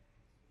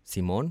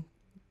 Simón.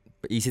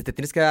 Y si te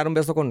tienes que dar un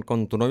beso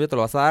con tu novio, te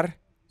lo vas a dar,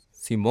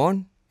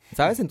 Simón.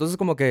 ¿Sabes? Entonces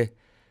como que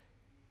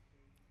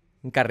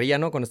en carrilla,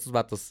 ¿no? Con estos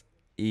vatos.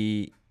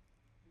 Y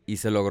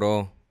se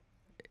logró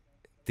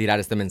tirar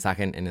este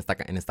mensaje en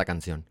esta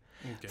canción.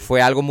 Okay.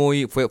 Fue algo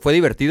fue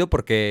divertido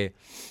porque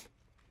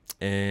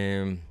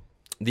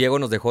Diego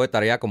nos dejó de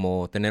tarea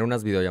como tener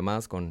unas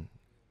videollamadas con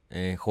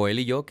Joel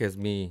y yo, que es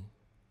mi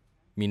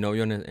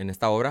novio en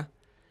esta obra.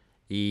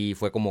 Y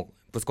fue como,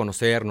 pues,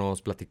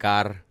 conocernos,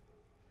 platicar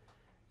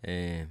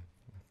qué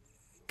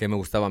me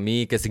gustaba a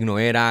mí, qué signo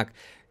era.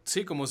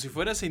 Sí, como si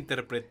fueras a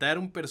interpretar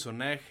un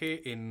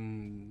personaje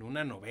en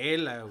una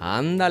novela.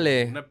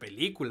 Ándale. O una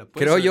película.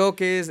 Pues. Creo yo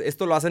que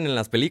esto lo hacen en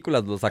las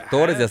películas, los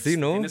actores y así,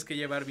 ¿no? Tienes que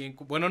llevar bien,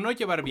 bueno, no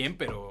llevar bien,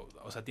 pero,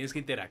 o sea, tienes que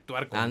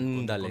interactuar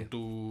con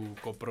tu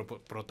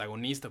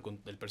protagonista, con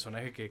el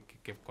personaje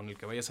con el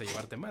que vayas a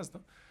llevarte más,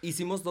 ¿no?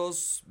 Hicimos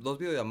dos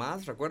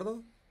videollamadas,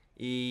 recuerdo,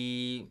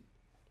 y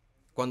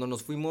cuando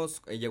nos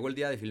fuimos, llegó el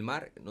día de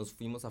filmar, nos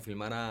fuimos a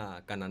filmar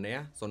a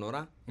Cananea,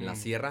 Sonora, en la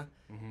sierra.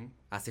 Uh-huh.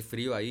 Hace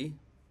frío ahí.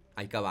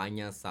 Hay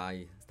cabañas,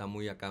 está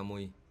muy acá,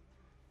 muy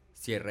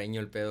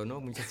sierreño el pedo, ¿no?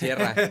 Mucha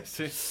sierra.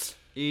 Sí.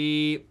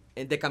 Y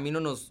de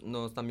camino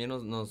también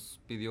nos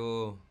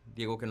pidió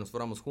Diego que nos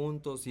fuéramos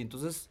juntos. Y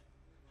entonces,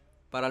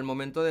 para el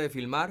momento de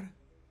filmar,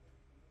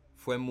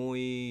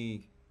 hubo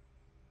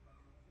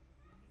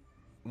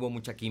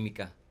mucha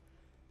química.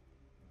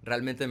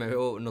 Realmente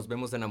nos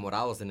vemos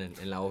enamorados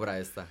en la obra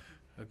esta.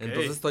 Okay.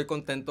 Entonces estoy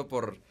contento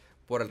por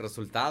el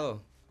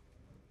resultado.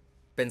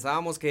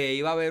 Pensábamos que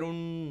iba a haber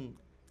un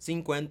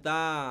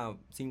 50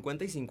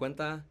 y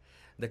 50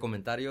 de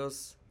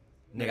comentarios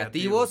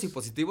negativos y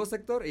positivos,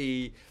 Héctor,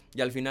 y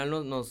al final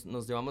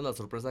nos llevamos la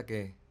sorpresa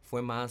que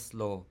fue más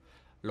lo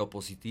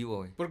positivo,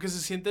 güey. Porque se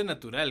siente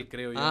natural,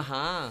 creo yo.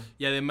 Ajá.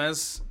 Y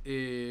además,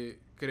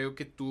 creo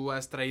que tú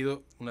has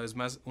traído, una vez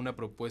más, una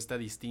propuesta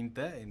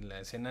distinta en la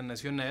escena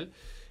nacional,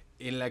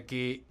 en la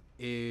que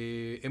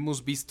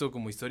hemos visto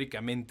como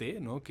históricamente,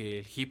 ¿no?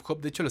 Que el hip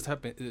hop, de hecho lo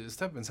estaba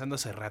pensando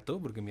hace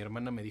rato, porque mi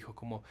hermana me dijo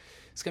como,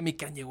 es que a mí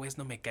Kanye West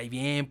no me cae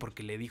bien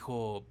porque le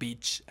dijo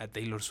bitch a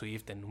Taylor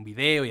Swift en un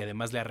video y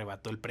además le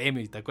arrebató el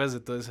premio, ¿y te acuerdas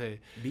de todo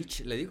ese?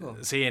 ¿Bitch le dijo?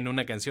 Sí, en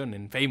una canción,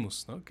 en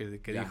Famous, ¿no? Que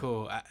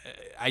dijo,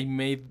 I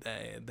made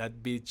that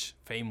bitch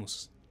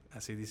famous,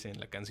 así dice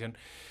en la canción.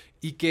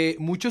 Y que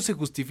muchos se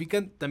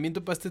justifican, también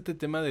topaste este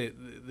tema de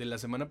la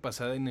semana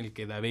pasada en el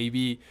que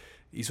DaBaby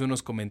hizo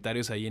unos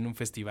comentarios ahí en un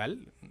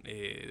festival,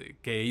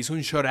 que hizo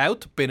un shout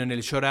out, pero en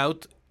el shout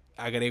out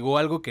agregó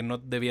algo que no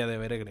debía de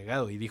haber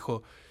agregado y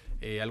dijo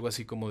algo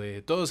así como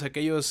de todos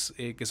aquellos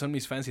que son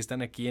mis fans y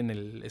están aquí en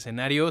el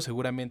escenario,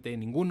 seguramente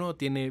ninguno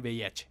tiene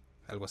VIH,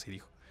 algo así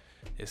dijo.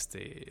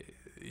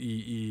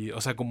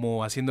 O sea,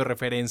 como haciendo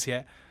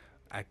referencia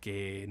a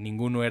que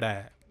ninguno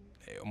era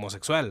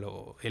homosexual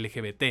o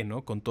LGBT,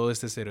 ¿no? Con todo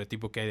este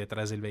estereotipo que hay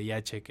detrás del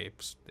VIH, que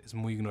pues, es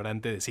muy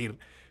ignorante decir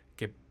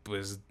que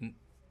pues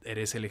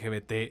eres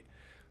LGBT,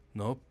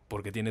 ¿no?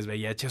 Porque tienes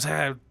VIH. O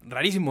sea,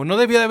 rarísimo. No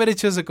debía de haber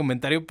hecho ese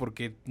comentario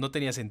porque no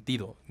tenía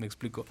sentido, ¿me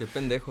explico? Qué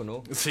pendejo,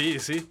 ¿no? Sí.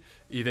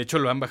 Y de hecho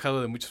lo han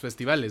bajado de muchos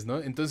festivales,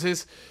 ¿no?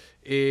 Entonces,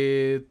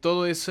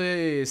 todo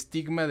ese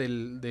estigma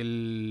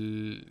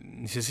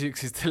no sé si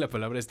existe la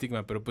palabra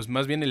estigma, pero pues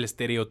más bien el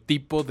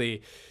estereotipo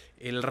de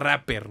el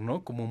rapper,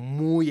 ¿no? Como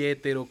muy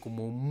hétero,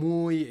 como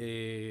muy,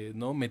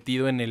 ¿no?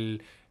 Metido en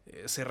el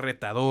ser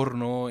retador,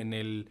 ¿no? En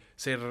el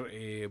ser,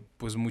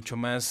 pues, mucho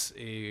más,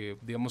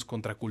 digamos,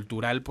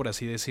 contracultural, por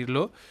así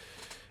decirlo.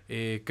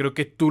 Creo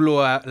que tú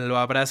lo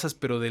abrazas,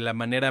 pero de la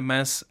manera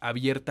más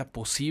abierta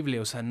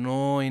posible, o sea,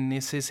 no en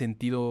ese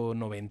sentido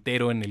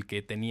noventero en el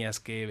que tenías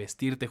que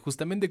vestirte,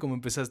 justamente como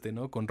empezaste,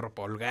 ¿no? Con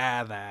ropa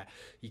holgada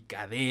y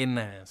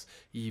cadenas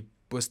y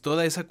pues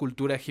toda esa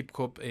cultura hip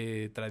hop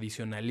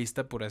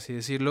tradicionalista, por así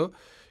decirlo,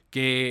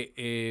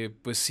 que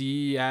pues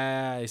sí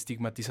ha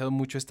estigmatizado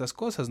mucho estas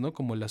cosas, ¿no?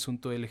 Como el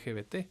asunto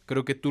LGBT.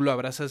 Creo que tú lo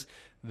abrazas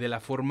de la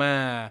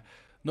forma,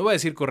 no voy a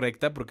decir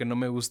correcta, porque no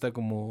me gusta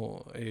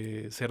como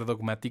ser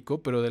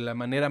dogmático, pero de la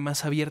manera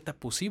más abierta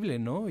posible,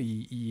 ¿no?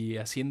 Y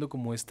haciendo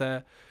como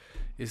esta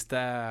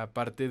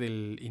parte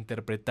del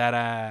interpretar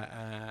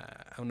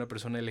a una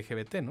persona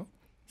LGBT, ¿no?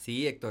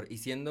 Sí, Héctor, y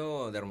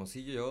siendo de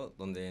Hermosillo yo,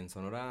 donde en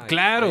Sonora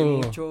 ¡claro! Hay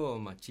mucho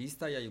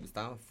machista y ahí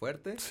está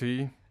fuerte.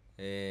 Sí.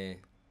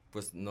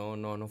 Pues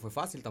no fue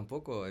fácil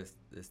tampoco,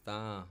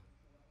 está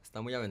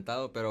muy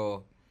aventado,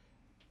 pero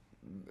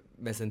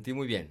me sentí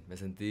muy bien, me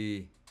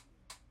sentí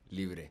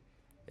libre.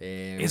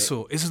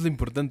 Eso es lo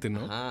importante,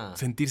 ¿no? Ajá.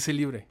 Sentirse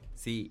libre.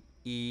 Sí,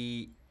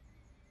 y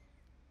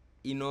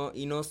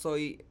no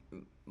soy,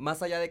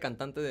 más allá de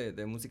cantante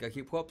de música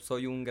hip hop,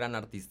 soy un gran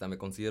artista, me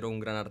considero un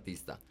gran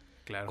artista.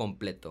 Claro.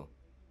 Completo.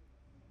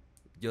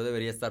 Yo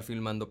debería estar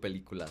filmando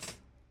películas,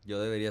 yo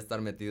debería estar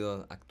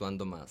metido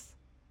actuando más.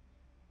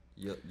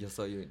 Yo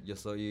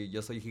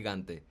soy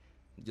gigante.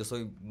 yo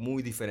soy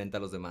muy diferente a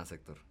los demás,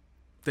 Héctor.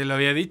 Te lo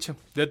había dicho,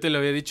 ya te lo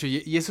había dicho.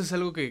 Y eso es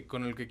algo que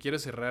con el que quiero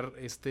cerrar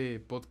este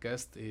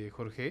podcast,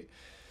 Jorge.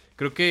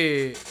 Creo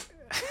que...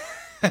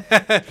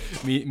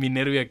 mi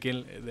nervio aquí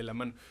de la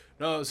mano.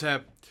 No, o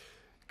sea,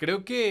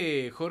 creo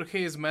que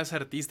Jorge es más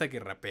artista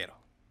que rapero,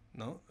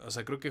 ¿no? O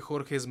sea, creo que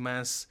Jorge es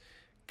más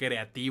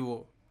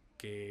creativo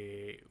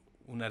que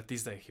un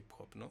artista de hip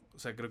hop, ¿no? O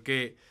sea, creo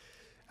que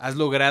has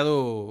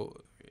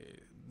logrado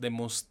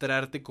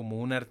demostrarte como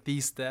un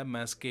artista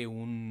más que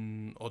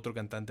un otro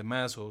cantante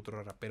más o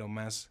otro rapero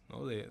más,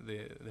 ¿no?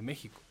 De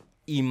México.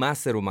 Y más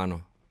ser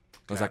humano.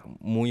 Claro. O sea,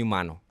 muy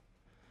humano.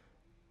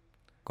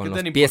 Con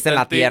los pies en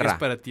la tierra. ¿Qué tan importante es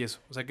para ti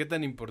eso? O sea, ¿qué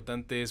tan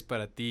importante es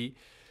para ti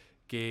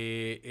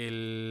que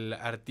el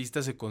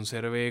artista se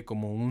conserve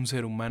como un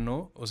ser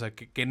humano? O sea,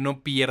 que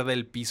no pierda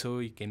el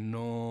piso y que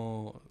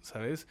no,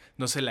 ¿sabes?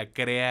 No se la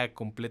crea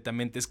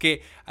completamente. Es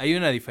que hay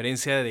una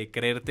diferencia de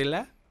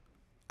creértela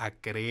a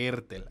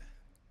creértela.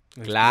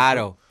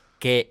 Claro,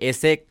 que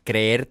ese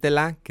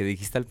creértela que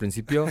dijiste al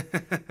principio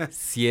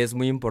sí es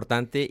muy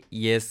importante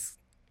y es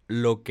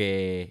lo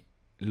que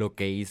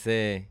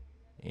hice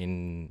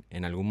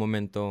en algún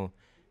momento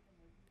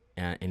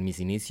en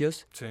mis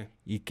inicios. Sí.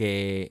 Y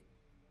que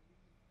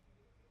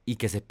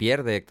se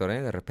pierde, Héctor,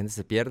 de repente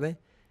se pierde.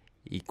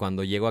 Y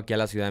cuando llego aquí a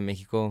la Ciudad de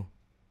México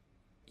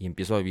y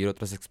empiezo a vivir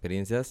otras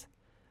experiencias,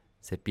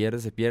 se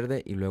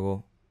pierde y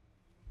luego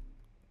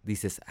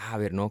dices, a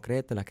ver, no,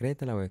 créetela,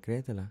 güey,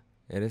 créetela.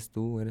 Eres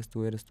tú,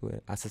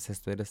 haces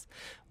esto, eres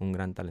un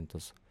gran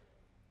talentoso.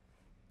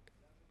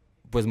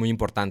 Pues muy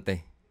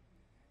importante.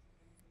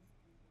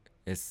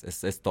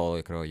 Es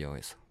todo, creo yo,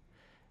 eso.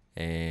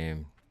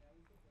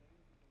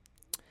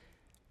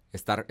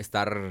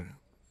 Estar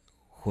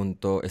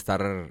junto,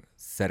 estar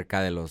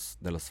cerca de los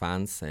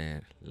fans,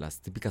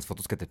 las típicas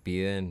fotos que te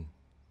piden,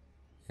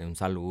 un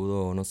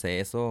saludo, no sé,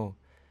 eso,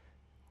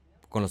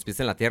 con los pies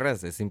en la tierra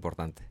es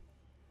importante.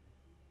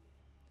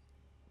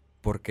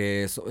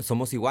 Porque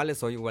somos iguales,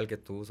 soy igual que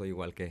tú, soy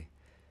igual que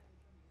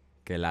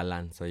el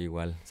Alan, soy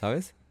igual,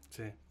 ¿sabes?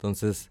 Sí.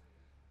 Entonces,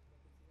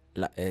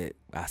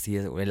 así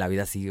es, güey, la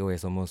vida sigue, güey,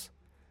 somos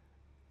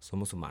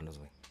humanos,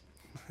 güey.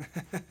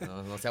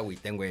 No se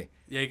agüiten, güey.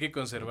 Y hay que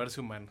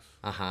conservarse humanos.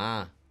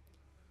 Ajá.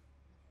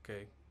 Ok.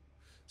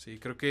 Sí,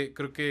 creo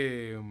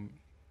que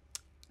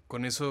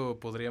con eso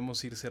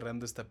podríamos ir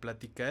cerrando esta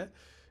plática.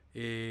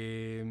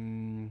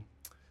 No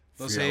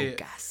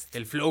Flowcast. sé,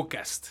 el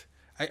Flowcast.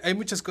 Hay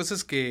muchas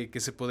cosas que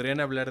se podrían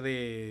hablar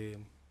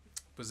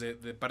pues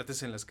de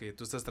partes en las que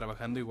tú estás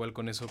trabajando. Igual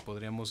con eso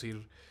podríamos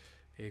ir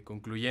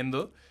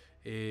concluyendo.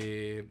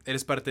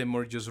 Eres parte de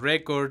More Just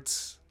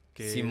Records.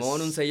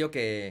 Simón, un sello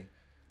que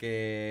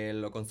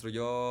lo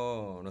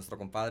construyó nuestro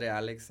compadre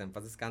Alex, en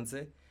paz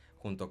descanse,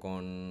 junto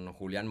con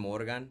Julián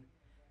Morgan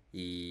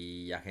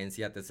y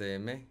agencia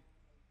TCM.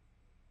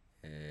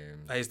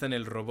 Ahí está en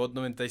el Robot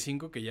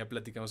 95, que ya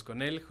platicamos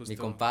con él. Justo. Mi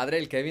compadre,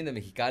 el Kevin de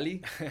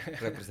Mexicali,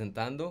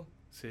 representando.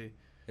 Sí.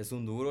 Es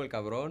un duro el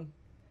cabrón.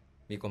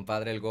 Mi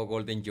compadre, el Go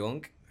Golden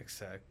Young.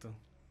 Exacto.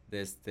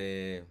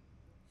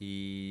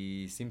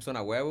 Y Simpson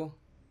Ahuevo.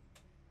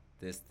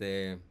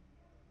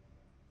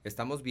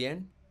 Estamos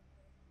bien.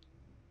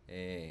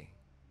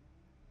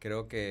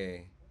 Creo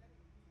que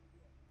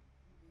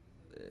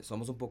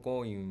somos un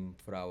poco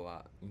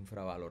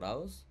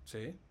infravalorados.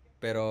 Sí.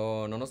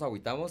 Pero no nos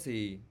agüitamos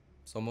y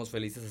somos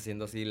felices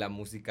haciendo así la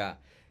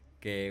música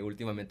que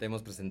últimamente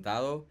hemos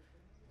presentado.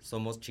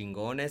 Somos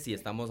chingones y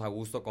estamos a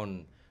gusto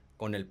con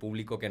el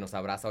público que nos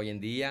abraza hoy en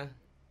día.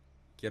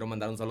 Quiero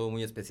mandar un saludo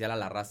muy especial a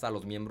la raza, a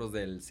los miembros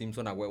del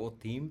Simpson Ahuevo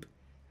Team,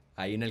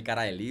 ahí en el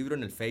Cara del Libro,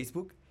 en el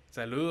Facebook.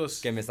 Saludos.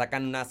 Que me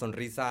sacan una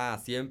sonrisa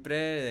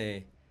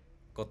siempre,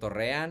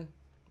 cotorrean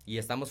y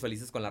estamos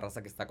felices con la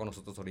raza que está con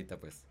nosotros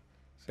ahorita, pues.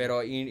 Sí.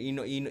 Pero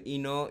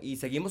y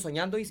seguimos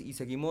soñando y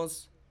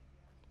seguimos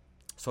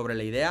sobre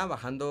la idea,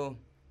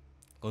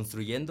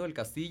 construyendo el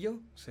castillo.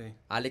 Sí.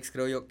 Alex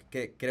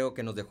creo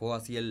que nos dejó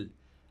así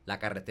la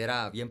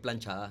carretera bien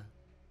planchada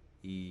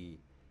y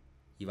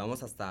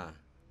vamos hasta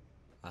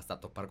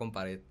topar con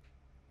pared.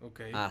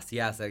 Okay. Así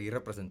a seguir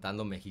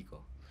representando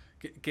México.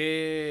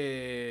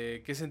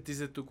 ¿Qué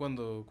sentiste tú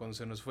cuando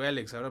se nos fue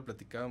Alex? Ahora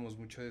platicábamos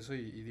mucho de eso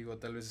y digo,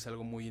 tal vez es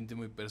algo muy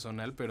íntimo y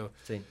personal, pero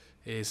sí.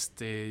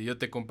 Yo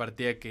te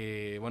compartía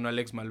que, bueno,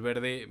 Alex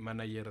Malverde,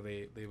 manager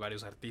de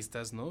varios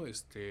artistas, ¿no?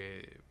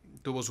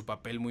 Tuvo su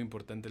papel muy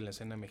importante en la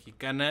escena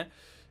mexicana.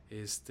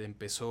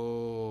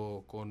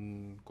 Empezó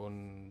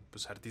con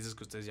pues artistas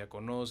que ustedes ya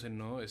conocen,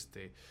 ¿no?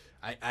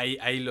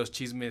 Hay los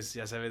chismes,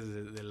 ya sabes,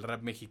 del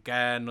rap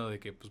mexicano, de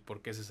que pues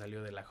por qué se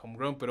salió de la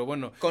homegrown, pero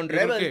bueno. Con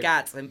Rebel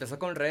Cats, empezó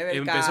con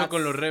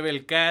los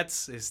Rebel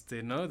Cats,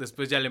 ¿no?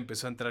 Después ya le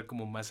empezó a entrar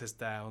como más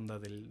esta onda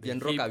del y en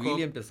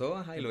rockabilly empezó,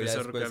 ajá, y luego ya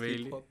después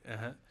rockabilly,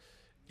 ajá.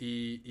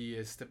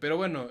 Pero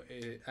bueno,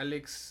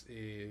 Alex,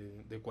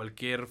 de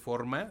cualquier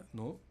forma,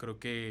 ¿no? Creo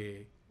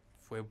que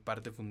fue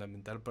parte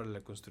fundamental para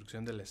la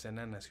construcción de la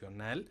escena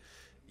nacional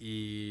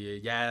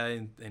y ya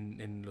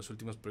en los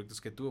últimos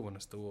proyectos que tuvo, bueno,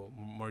 estuvo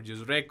More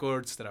Just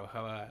Records,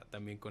 trabajaba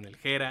también con el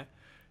Jera,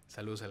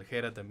 Saludos al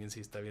Jera también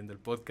si está viendo el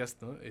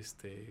podcast, ¿no?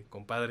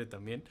 Compadre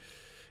también.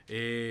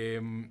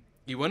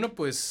 Y bueno,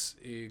 pues,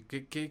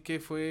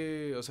 ¿qué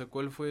fue, o sea,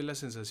 cuál fue la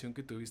sensación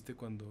que tuviste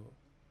cuando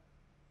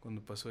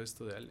pasó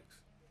esto de Alex?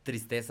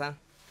 Tristeza.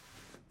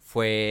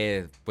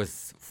 Fue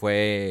pues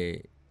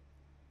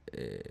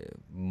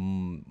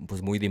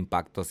muy de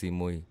impacto, así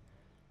muy,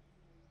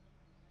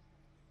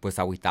 pues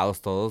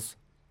agüitados todos.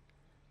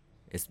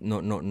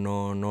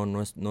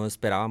 No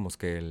esperábamos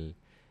que el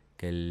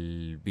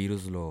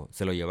virus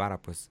se lo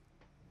llevara, pues.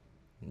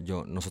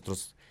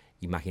 Nosotros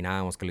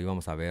imaginábamos que lo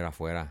íbamos a ver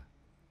afuera,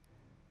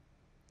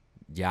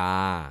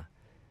 ya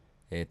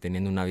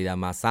teniendo una vida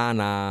más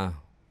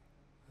sana,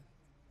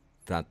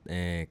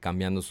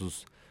 cambiando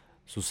sus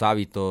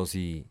hábitos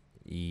y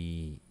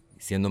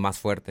siendo más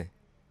fuerte.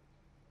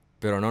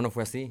 Pero no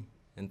fue así.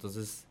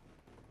 Entonces,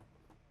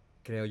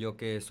 creo yo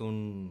que es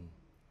un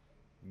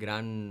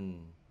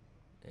gran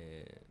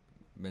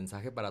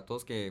mensaje para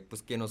todos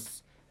que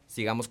nos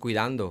sigamos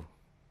cuidando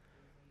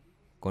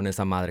con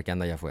esa madre que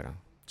anda allá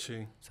afuera.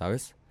 Sí.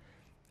 ¿Sabes?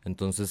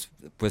 Entonces,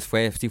 pues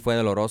sí fue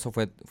doloroso,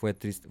 fue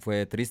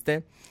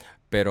triste,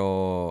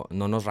 pero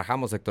no nos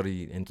rajamos, Héctor,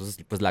 y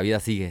entonces pues la vida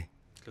sigue.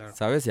 Claro.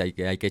 ¿Sabes? Y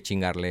hay que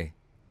chingarle,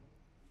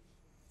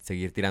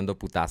 seguir tirando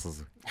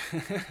putazos.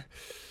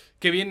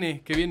 ¿Qué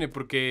viene?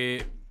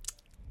 Porque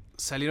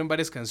salieron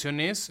varias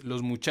canciones.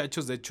 Los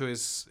Muchachos, de hecho,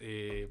 es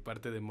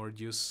parte de More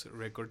Juice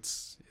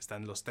Records.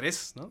 Están los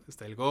 3, ¿no?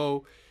 Está el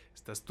Go,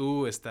 estás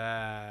tú,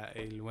 está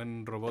el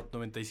buen Robot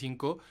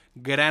 95.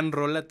 Gran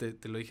rola,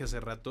 te lo dije hace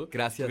rato.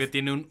 Gracias. Porque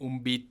tiene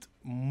un beat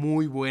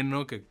muy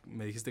bueno que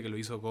me dijiste que lo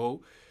hizo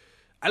Go.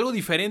 Algo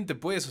diferente,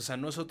 pues, o sea,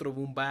 no es otro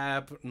boom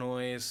bap,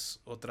 no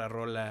es otra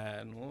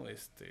rola, ¿no?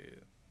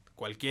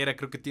 Cualquiera,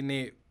 creo que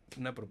tiene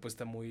una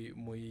propuesta muy,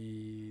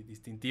 muy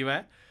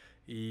distintiva.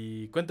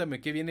 Y cuéntame,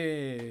 ¿qué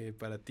viene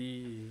para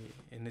ti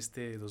en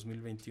este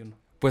 2021?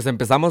 Pues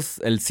empezamos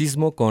el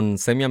sismo con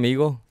Sé mi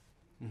amigo,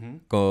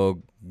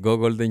 con Go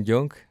Golden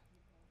Young,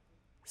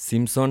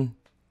 Simpson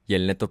y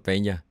el Neto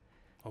Peña.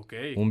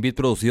 Okay. Un beat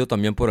producido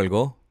también por el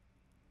Go,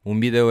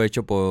 un video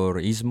hecho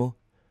por Ismo.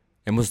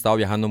 Hemos estado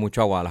viajando mucho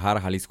a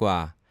Guadalajara, Jalisco,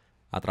 a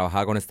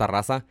trabajar con esta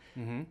raza,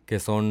 que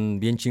son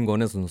bien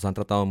chingones, nos han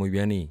tratado muy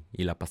bien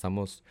y la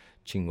pasamos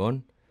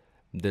chingón.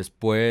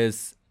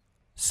 Después,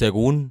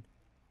 Según,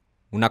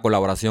 una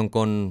colaboración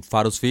con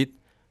Farus Fit,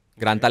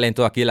 gran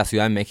talento aquí de la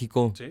Ciudad de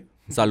México. ¿Sí?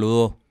 Un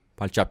saludo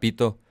para el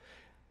Chapito.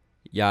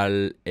 Y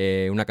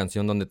una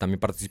canción donde también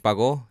participa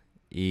Go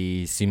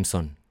y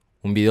Simpson.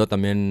 Un video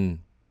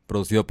también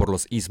producido por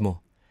los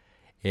Ismo.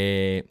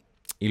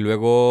 Y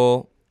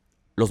luego,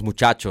 Los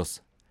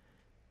Muchachos.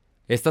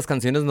 Estas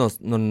canciones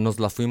nos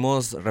las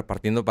fuimos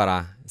repartiendo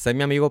para Sé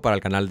mi amigo, para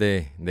el canal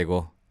de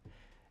Go.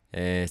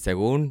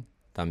 Según,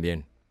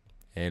 también.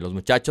 Los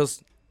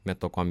Muchachos, me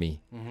tocó a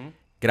mí.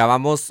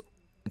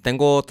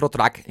 Tengo otro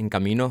track en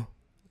camino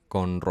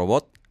con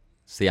Robot,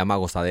 se llama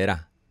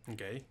Gozadera.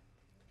 Okay.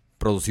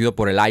 Producido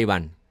por el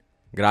Ivan,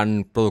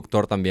 gran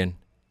productor también.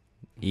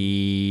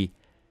 Y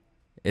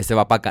ese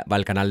va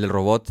al canal del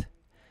Robot.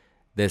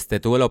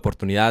 Tuve la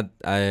oportunidad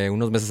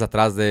unos meses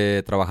atrás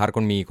de trabajar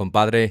con mi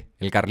compadre,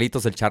 el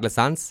Carlitos, el Charles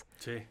Sanz.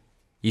 Sí.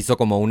 Hizo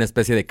como una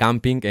especie de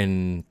camping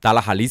en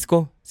Tala,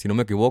 Jalisco, si no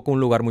me equivoco, un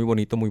lugar muy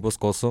bonito, muy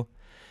boscoso.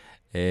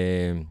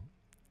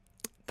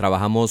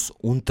 Trabajamos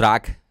un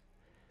track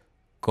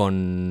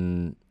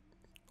con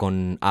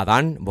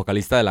Adán,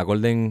 vocalista de la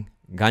Golden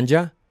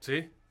Ganja.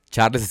 Sí.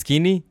 Charles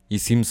Skinny y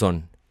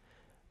Simpson.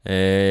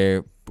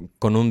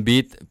 Con un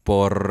beat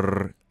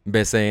por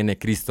BCN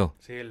Cristo.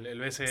 Sí, el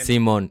BCN.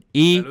 Simón.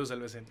 Y saludos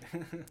al BCN.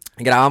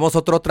 grabamos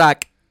otro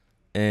track,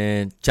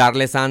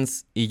 Charles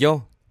Sanz y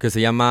yo, que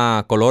se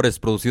llama Colores,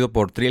 producido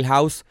por Trill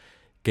House,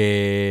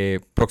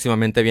 que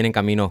próximamente viene en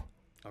camino.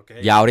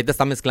 Okay. Ya ahorita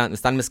están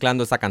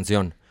mezclando esa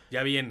canción.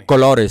 Ya viene.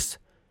 Colores.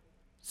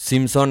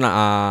 Simpson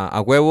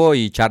Ahuevo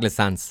y Charles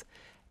Sanz.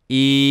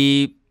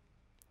 Y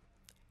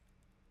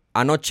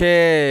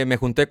anoche me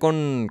junté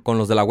con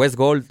los de la West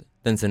Gold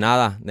de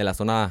Ensenada, de la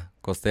zona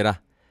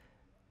costera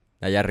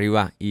de allá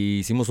arriba, y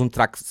hicimos un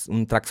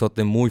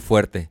trackzote muy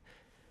fuerte.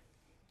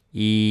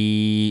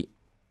 Y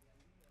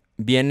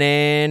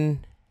viene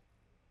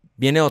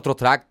otro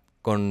track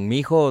con mi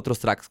hijo, otros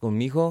tracks con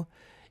mi hijo,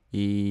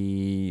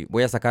 y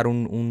voy a sacar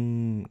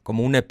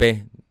como un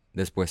EP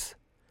después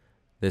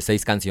de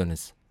 6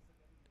 canciones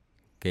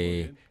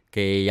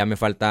que ya me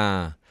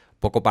falta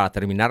poco para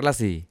terminarlas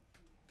y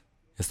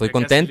estoy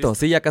contento.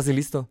 Sí, ya casi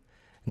listo.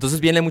 Entonces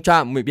viene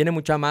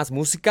mucha más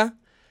música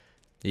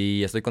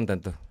y estoy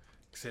contento.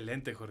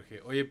 Excelente,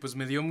 Jorge. Oye, pues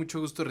me dio mucho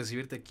gusto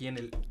recibirte aquí en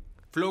el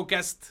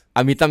Flowcast.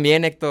 A mí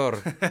también, Héctor.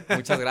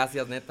 Muchas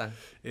gracias, neta.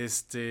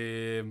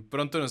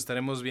 Pronto nos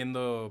estaremos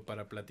viendo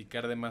para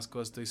platicar de más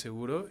cosas, estoy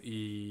seguro.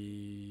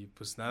 Y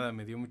pues nada,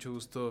 me dio mucho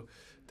gusto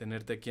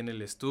tenerte aquí en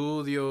el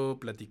estudio,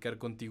 platicar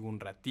contigo un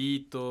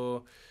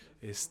ratito,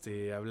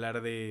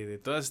 hablar de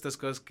todas estas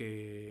cosas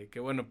que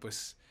bueno,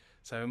 pues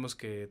sabemos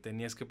que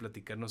tenías que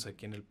platicarnos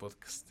aquí en el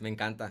podcast. Me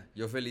encanta.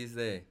 Yo feliz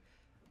de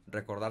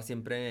recordar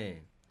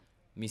siempre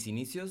mis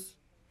inicios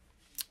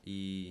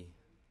y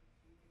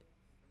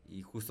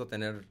y justo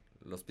tener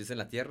los pies en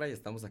la tierra y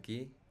estamos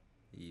aquí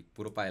y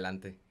puro para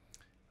adelante.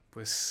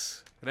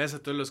 Pues gracias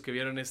a todos los que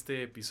vieron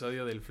este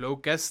episodio del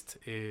Flowcast.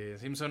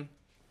 Simpson.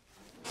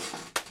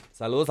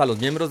 Saludos a los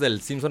miembros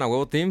del Simpson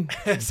Ahuevo Team.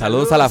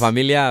 Saludos a la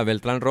familia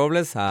Beltrán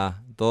Robles,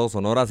 a todo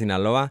Sonora,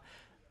 Sinaloa,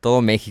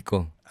 todo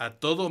México. A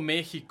todo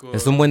México.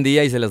 Es un buen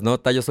día y se les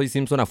nota. Yo soy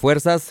Simpson a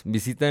fuerzas.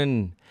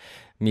 Visiten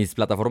mis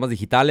plataformas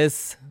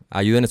digitales.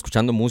 Ayuden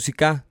escuchando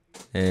música.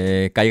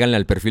 Cáiganle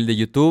al perfil de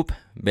YouTube.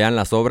 Vean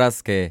las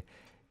obras que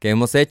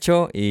hemos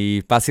hecho.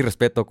 Y paz y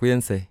respeto.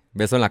 Cuídense.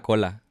 Beso en la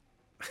cola.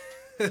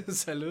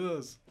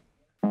 Saludos.